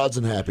Hot Rods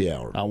and Happy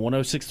Hour. On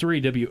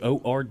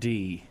 106.3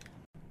 WORD.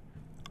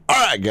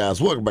 All right,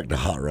 guys, welcome back to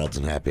Hot Rods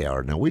and Happy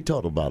Hour. Now, we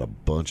talked about a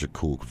bunch of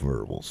cool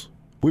convertibles.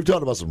 We've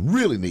talked about some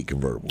really neat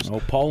convertibles. Oh,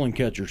 pollen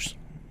catchers.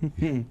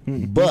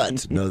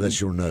 But, no, that's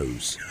your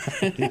nose.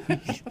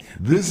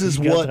 This is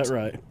Got what. that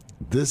right.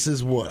 This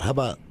is what. How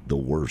about the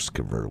worst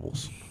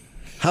convertibles?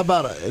 How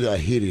about a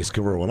hideous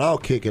convertible? And I'll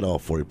kick it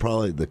off for you.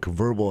 Probably the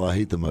convertible I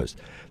hate the most.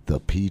 The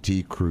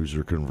PT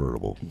Cruiser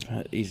convertible.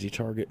 Easy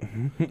target.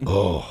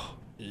 Oh.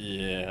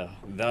 Yeah,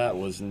 that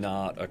was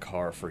not a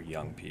car for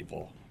young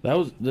people.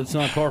 That's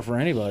not a car for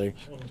anybody.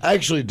 I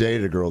actually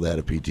dated a girl that had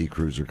a PT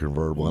Cruiser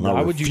convertible, and Why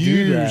I would you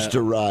do refused that?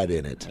 to ride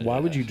in it. Why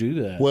would you do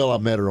that? Well, I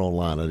met her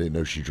online. I didn't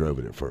know she drove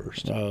it at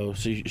first. Oh,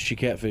 she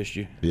catfished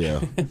you. Yeah.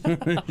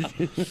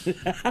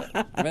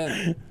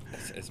 Man,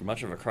 as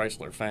much of a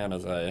Chrysler fan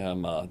as I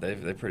am,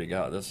 they've pretty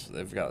got this.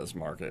 They've got this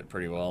market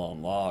pretty well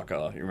on lock. You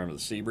remember the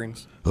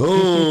Sebrings?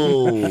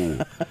 Oh,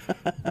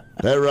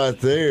 that right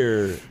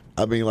there.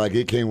 I mean, like,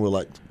 it came with,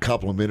 like,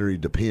 complimentary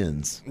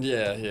Depends.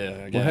 Yeah.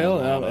 Well, Again,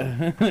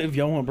 hell, if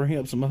y'all want to bring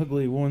up some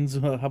ugly ones,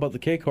 how about the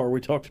K car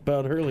we talked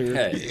about earlier?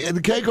 hey, And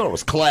the K car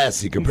was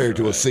classy compared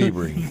to a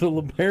Sebring. The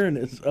LeBaron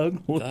is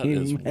ugly. that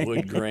is man.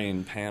 wood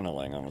grain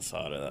paneling on the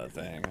side of that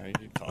thing. What are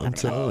you talking I'm about?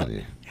 telling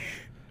you.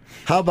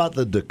 How about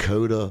the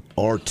Dakota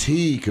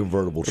RT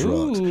convertible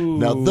trucks? Ooh.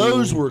 Now,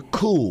 those were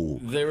cool.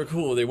 They were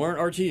cool. They weren't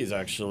RTs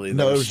actually. They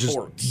No, were it was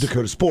sports. just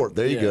Dakota Sport.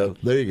 There you Yeah. go.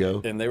 There you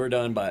go. And they were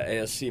done by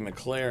ASC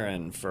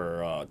McLaren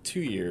for 2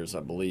 years,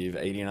 I believe,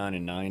 89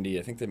 and 90.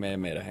 I think they may have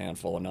made a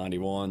handful of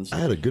 91s. I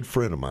had a good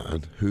friend of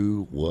mine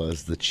who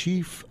was the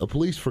chief of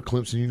police for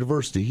Clemson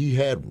University. He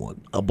had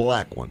one, a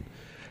black one.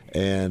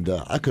 And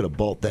I could have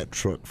bought that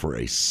truck for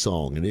a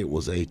song, and it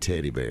was a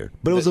teddy bear.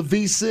 But it was a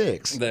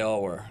V6. They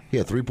all were.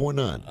 Yeah,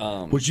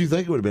 3.9. Which you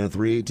think it would have been a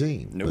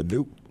 318. Nope. But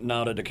nope.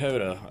 Not a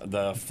Dakota.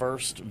 The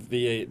first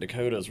V8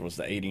 Dakotas was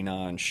the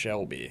 89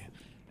 Shelby.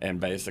 And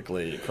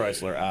basically,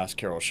 Chrysler asked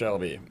Carroll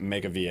Shelby,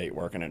 make a V8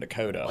 work in a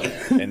Dakota.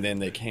 And then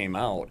they came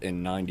out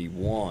in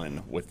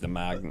 91 with the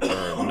Magnum.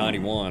 Or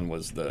 91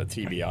 was the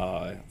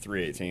TBI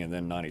 318, and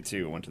then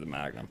 92 went to the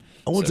Magnum.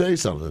 I want to tell you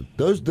something.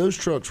 Those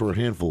trucks were a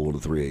handful with a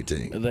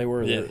 318. They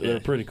were. Yeah, They're yeah.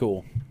 pretty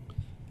cool.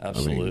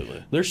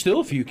 Absolutely. There's still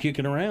a few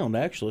kicking around,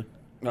 actually.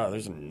 No,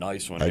 there's a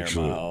nice one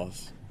Actually, near my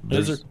house.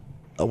 Is there?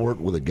 I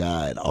worked with a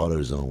guy at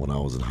AutoZone when I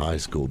was in high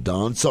school,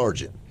 Don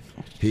Sargent.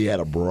 He had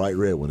a bright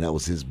red one. That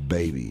was his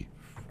baby.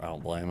 I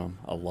don't blame him.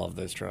 I love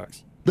those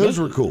trucks. Those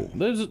were cool.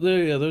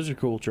 Those are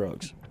cool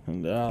trucks.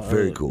 And,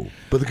 Very cool.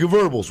 But the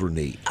convertibles were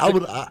neat. I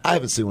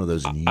haven't seen one of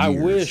those in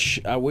years.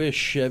 I wish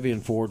Chevy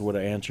and Ford would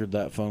have answered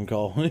that phone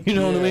call. You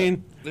know what I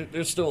mean?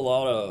 There's still a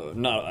lot of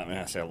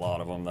I say a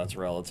lot of them. That's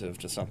relative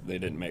to something they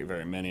didn't make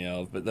very many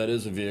of. But that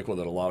is a vehicle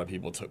that a lot of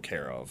people took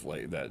care of.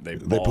 Like that they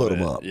put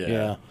 'em up.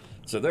 Yeah.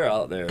 So they're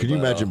out there. Can you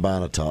but, imagine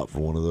buying a top for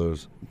one of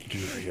those?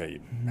 Yeah,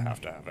 you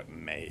have to have it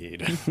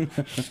made.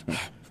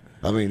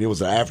 I mean, it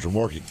was an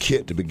aftermarket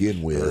kit to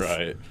begin with.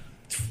 Right.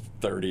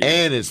 30.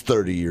 And it's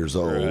 30 years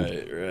old.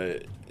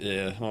 Right.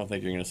 Yeah, I don't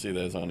think you're going to see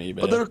those on eBay.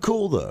 But they're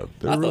cool, though.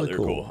 They're I really thought they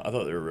were cool. cool. I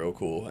thought they were real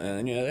cool.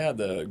 And, they had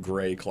the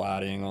gray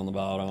cladding on the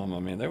bottom. I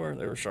mean, they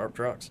were sharp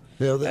trucks.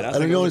 Yeah, And I I think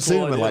think it you only was a see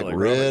cool them in idea, like like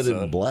red Robert and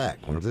said.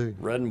 black, weren't they?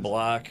 Red and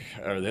black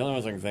are the only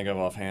ones I can think of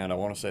offhand. I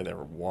want to say they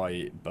were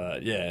white,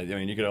 but yeah, I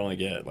mean, you could only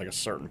get like a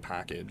certain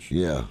package.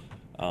 Yeah.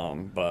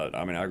 But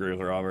I mean, I agree with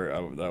Robert.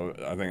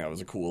 I think that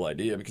was a cool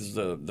idea because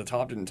the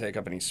top didn't take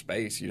up any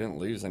space. You didn't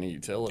lose any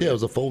utility. Yeah, it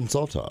was a folding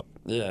soft top.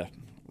 Yeah.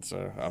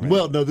 So I mean,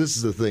 Well, no, this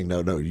is the thing.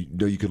 No,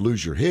 you could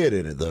lose your head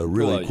in it though,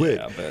 really Well, quick.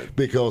 yeah, but-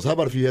 Because how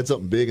about if you had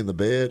something big in the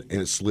bed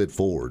and it slid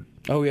forward?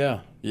 Oh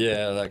yeah.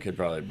 yeah, that could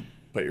probably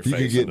put your You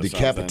face could get into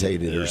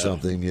decapitated something. or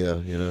something.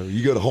 Yeah,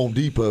 you go to Home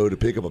Depot to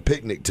pick up a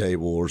picnic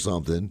table or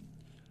something.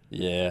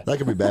 Yeah. That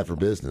could be bad for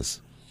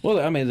business. Well,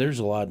 I mean, there's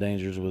a lot of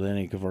dangers with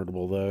any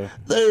convertible, though.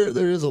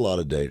 There is a lot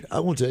of danger. I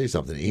want to tell you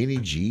something. Any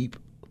Jeep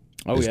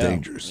is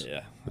dangerous.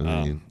 Yeah. I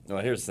mean- Well,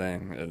 here's the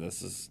thing. And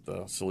this is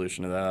the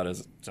solution to that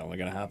is it's only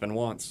going to happen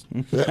once.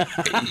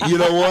 You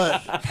know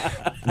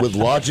what? With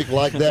logic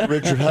like that,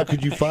 Richard, how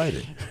could you fight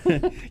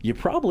it? You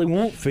probably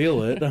won't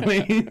feel it. I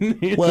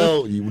mean,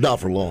 Well, not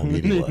for long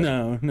anyway.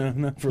 no,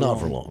 not for Not long.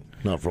 for long.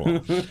 Not for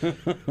long.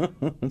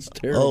 It's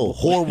terrible. Oh,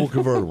 horrible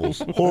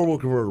convertibles. Horrible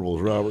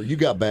convertibles, Robert. You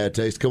got bad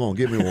taste. Come on,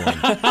 give me one.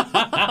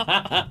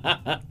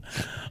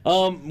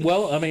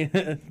 Well, I mean,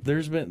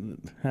 there's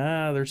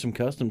some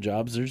custom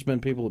jobs. There's been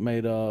people that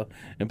made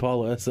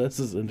Impala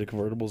SSs into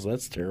convertibles.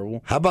 That's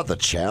terrible. How about the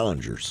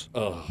Challengers?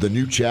 The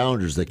new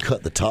Challengers they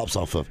cut the tops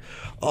off of.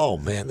 Oh,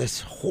 man,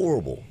 that's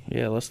horrible.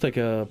 Yeah, let's take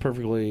a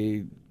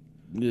perfectly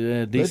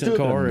decent They took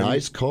car. a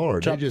nice car.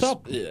 They chop just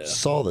top. Yeah.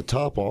 saw the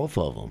top off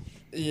of them.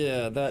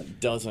 Yeah, that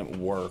doesn't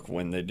work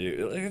when they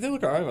do. They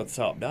look all right with the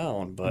top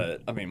down, Hmm.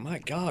 but I mean, my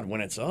God,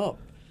 when it's up,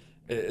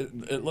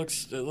 it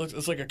looks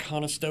it's like a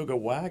Conestoga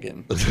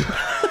wagon.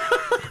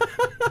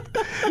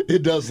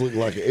 It does look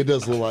like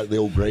the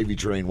old gravy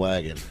train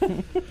wagon.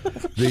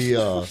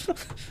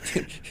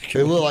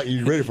 It looked like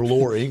you're ready for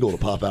Laura Ingalls to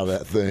pop out of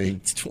that thing.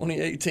 It's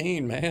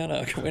 2018,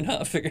 man. Can we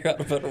not figure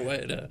out a better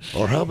way to?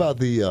 Or how about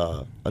the?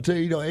 I tell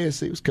you,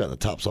 ASC was cutting the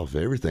tops off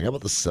of everything. How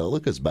about the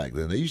Celicas back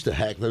then? They used to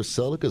hack those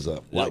Celicas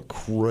up like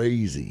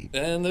crazy.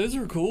 And those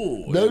are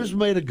cool. Those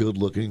made a good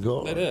looking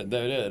car. They did.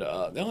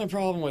 The only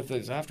problem with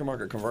these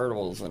aftermarket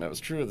convertibles, and it was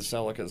true of the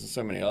Celicas and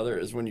so many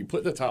others, is when you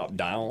put the top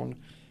down,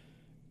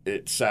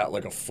 it sat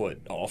like a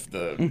foot off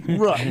the.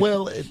 Right.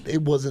 Well,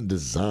 it wasn't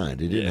designed.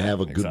 It didn't Yeah,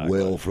 have a good exactly.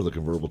 well for the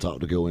convertible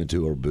top to go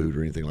into or boot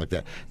or anything like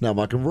that. Now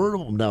my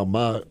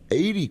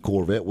 80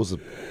 Corvette is an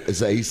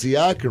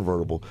ACI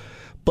convertible,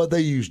 but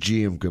they used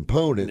GM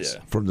components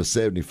Yeah. from the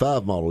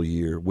 75 model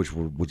year, which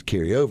would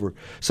carry over.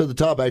 So the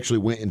top actually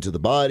went into the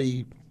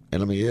body,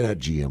 and I mean, it had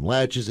GM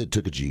latches. It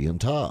took a GM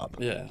top.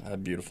 Yeah,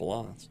 had beautiful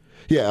lines.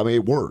 Yeah, I mean,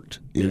 it worked.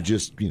 It was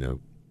just,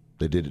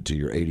 they did it to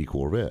your 80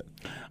 Corvette.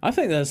 I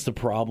think that's the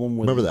problem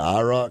with. Remember the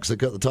IROCs they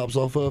cut the tops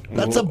off of?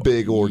 That's a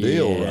big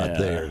ordeal right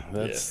there.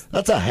 That's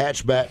That's a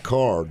hatchback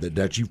car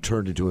that you've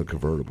turned into a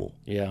convertible.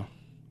 yeah.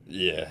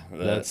 Yeah,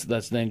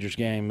 That's dangerous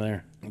game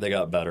there. they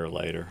got better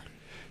later.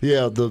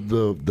 Yeah,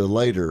 the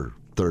later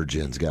third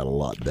gens got a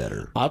lot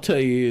better. I'll tell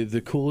you the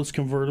coolest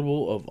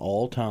convertible of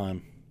all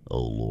time. Oh,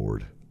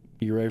 Lord.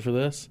 You ready for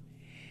this?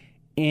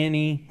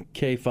 Any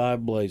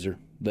K5 Blazer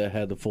that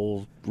had the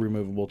full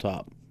removable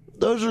top.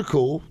 Those are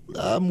cool.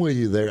 I'm with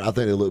you there. I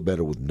think they look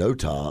better with no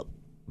top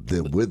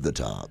than with the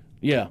top.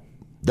 Yeah.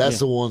 That's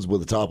the ones with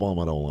the top on.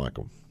 I don't like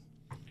them.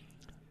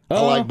 I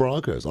like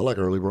Broncos. I like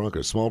early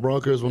Broncos. Small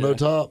Broncos with no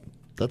top.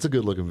 That's a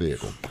good looking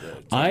vehicle.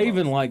 I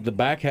even like the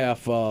back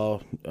half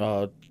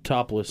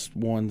topless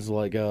ones,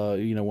 like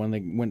when they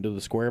went to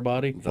the square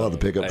body. Well, the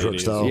pickup truck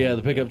 80s. style. Yeah,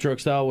 the pickup truck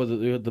style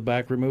with the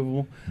back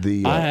removable.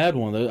 The I had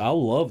one of those. I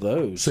love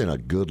those. saying a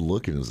good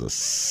looking is a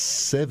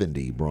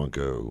 70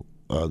 Bronco.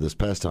 This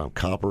past time,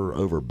 copper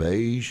over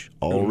beige,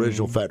 all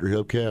original factory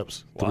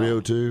hubcaps,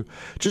 302.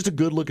 Just a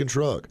good looking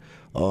truck.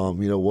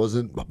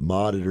 Wasn't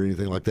modded or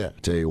anything like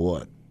that. Tell you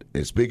what.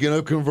 And speaking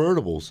of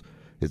convertibles,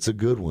 it's a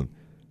good one.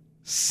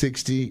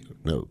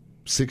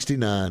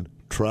 69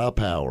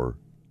 tri-power,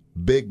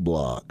 big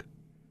block,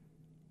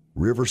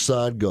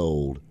 Riverside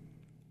Gold,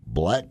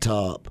 black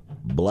top,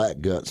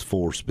 black guts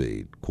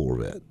 4-speed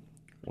Corvette.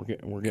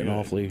 We're getting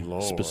awfully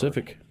Lord.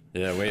 specific.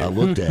 Yeah, I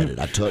looked at it.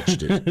 I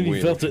touched it.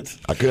 You felt it.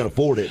 I couldn't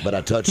afford it, but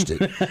I touched it.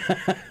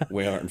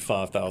 we aren't in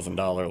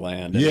 $5,000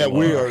 land. Yeah,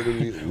 anymore.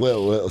 we are.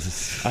 Well,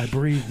 I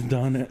breathed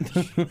on it.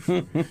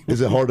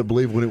 is it hard to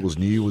believe when it was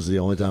new was the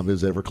only time it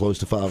was ever close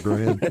to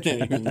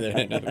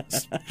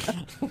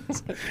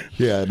 $5,000?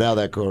 Yeah, now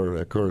that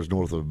car is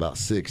north of about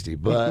 60.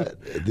 But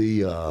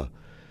the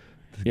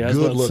Yeah, I was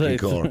good about to looking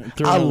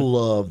say, car. I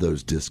love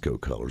those disco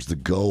colors, the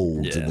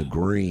golds and the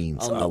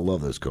greens. I love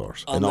those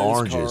cars On and the those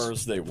oranges.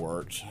 cars, they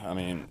worked. I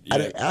mean,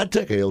 yeah, I'd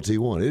take a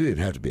LT1. It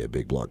didn't have to be a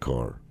big block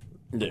car.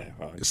 yeah.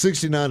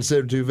 69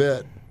 72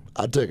 Vet.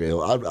 I'd take an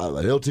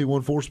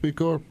LT1 4-speed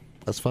car.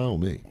 That's fine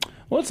with me.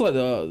 Well, it's like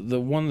the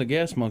one the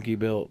Gas Monkey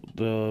built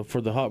for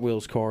the Hot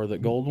Wheels car,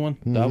 that gold one.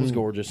 That was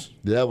gorgeous.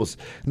 That was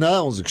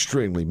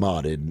extremely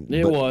modded.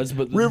 It was,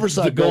 but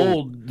Riverside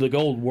the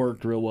gold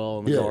worked real well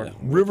in the car.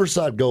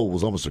 Riverside Gold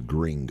was almost a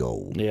green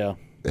gold. Yeah,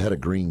 It had a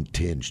green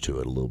tinge to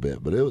it a little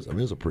bit, but it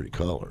was a pretty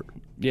color.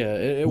 yeah.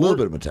 It A little worked.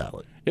 bit of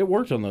metallic. It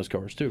worked on those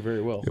cars too,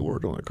 very well. It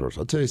worked on that car.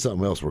 So I'll tell you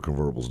something else where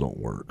convertibles don't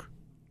work.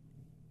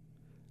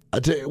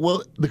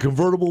 The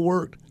convertible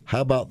worked. How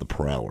about the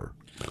Prowler?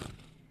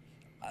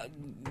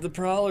 The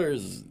Prowler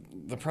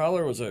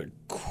was a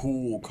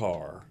cool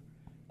car.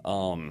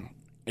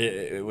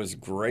 It was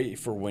great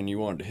for when you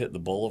wanted to hit the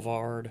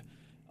boulevard.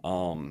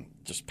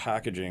 Just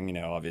packaging,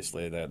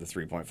 obviously they had the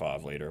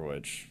 3.5 liter,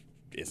 which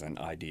isn't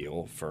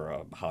ideal for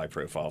a high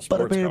profile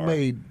sports But car. it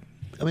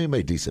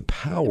made decent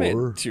power. It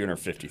made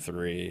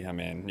 253. I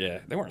mean, yeah,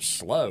 they weren't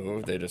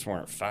slow. They just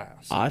weren't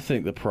fast. I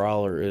think the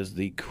Prowler is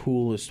the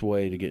coolest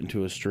way to get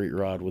into a street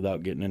rod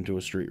without getting into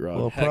a street rod.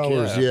 Well, Heck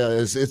Prowlers, yeah.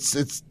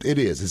 it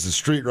is. It's a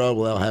street rod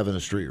without having a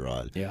street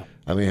rod. Yeah.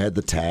 I mean, it had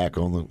the tack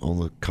on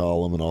the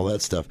column and all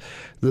that stuff.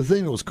 The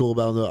thing that was cool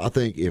about it, though, I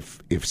think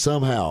if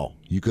somehow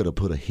you could have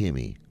put a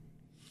Hemi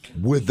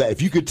with that,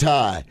 if you could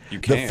tie You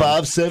the can.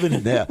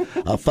 5.7 now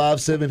a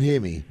 5.7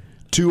 Hemi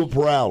to a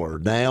Prowler,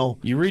 now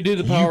You redo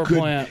the power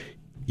plant.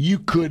 You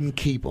couldn't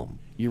keep them.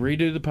 You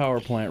redo the power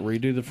plant,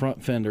 redo the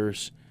front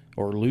fenders,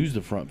 or lose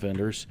the front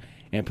fenders,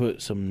 and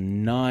put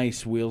some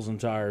nice wheels and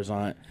tires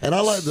on it. And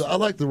I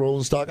like the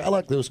rolling stock. I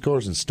like those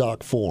cars in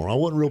stock form. I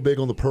wasn't real big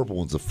on the purple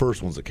ones, the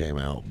first ones that came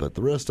out, but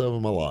the rest of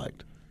them I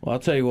liked. Well, I'll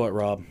tell you what,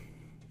 Rob.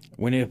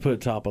 We need to put a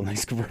top on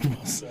these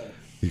convertibles.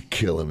 You're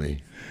killing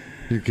me.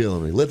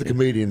 Let the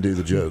comedian do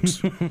the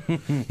jokes.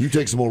 You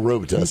take some more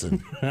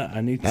Robitussin.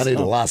 I need I need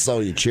to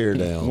Lysol your chair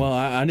down. Well,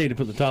 I need to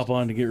put the top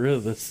on to get rid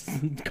of this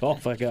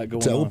cough I got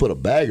going So on. we'll put a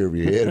bag over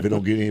your head if it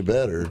don't get any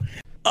better.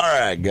 All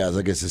right, guys,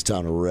 I guess it's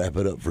time to wrap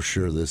it up for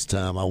sure this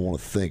time. I want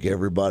to thank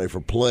everybody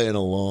for playing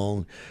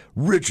along.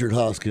 Richard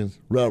Hoskins,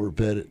 Robert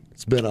Pettit,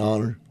 it's been an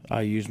honor.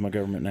 I used my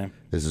government name.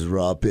 This is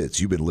Rob Pitts.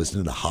 You've been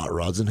listening to Hot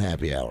Rods and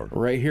Happy Hour.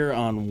 Right here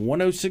on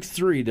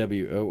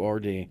 106.3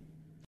 WORD.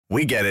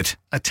 We get it.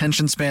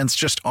 Attention spans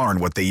just aren't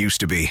what they used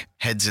to be.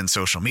 Heads in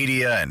social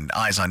media and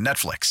eyes on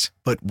Netflix.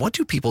 But what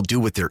do people do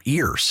with their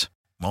ears?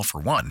 Well, for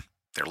one,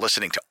 they're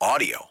listening to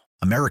audio.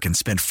 Americans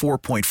spend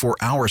 4.4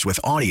 hours with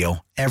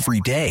audio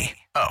every day.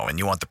 Oh, and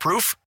you want the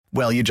proof?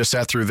 Well, you just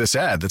sat through this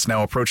ad that's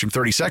now approaching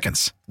 30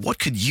 seconds. What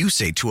could you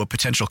say to a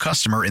potential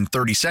customer in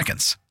 30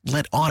 seconds?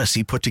 Let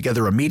Odyssey put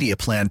together a media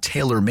plan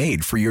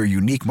tailor-made for your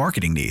unique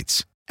marketing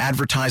needs.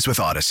 Advertise with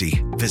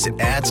Odyssey. Visit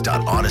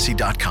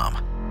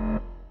ads.odyssey.com.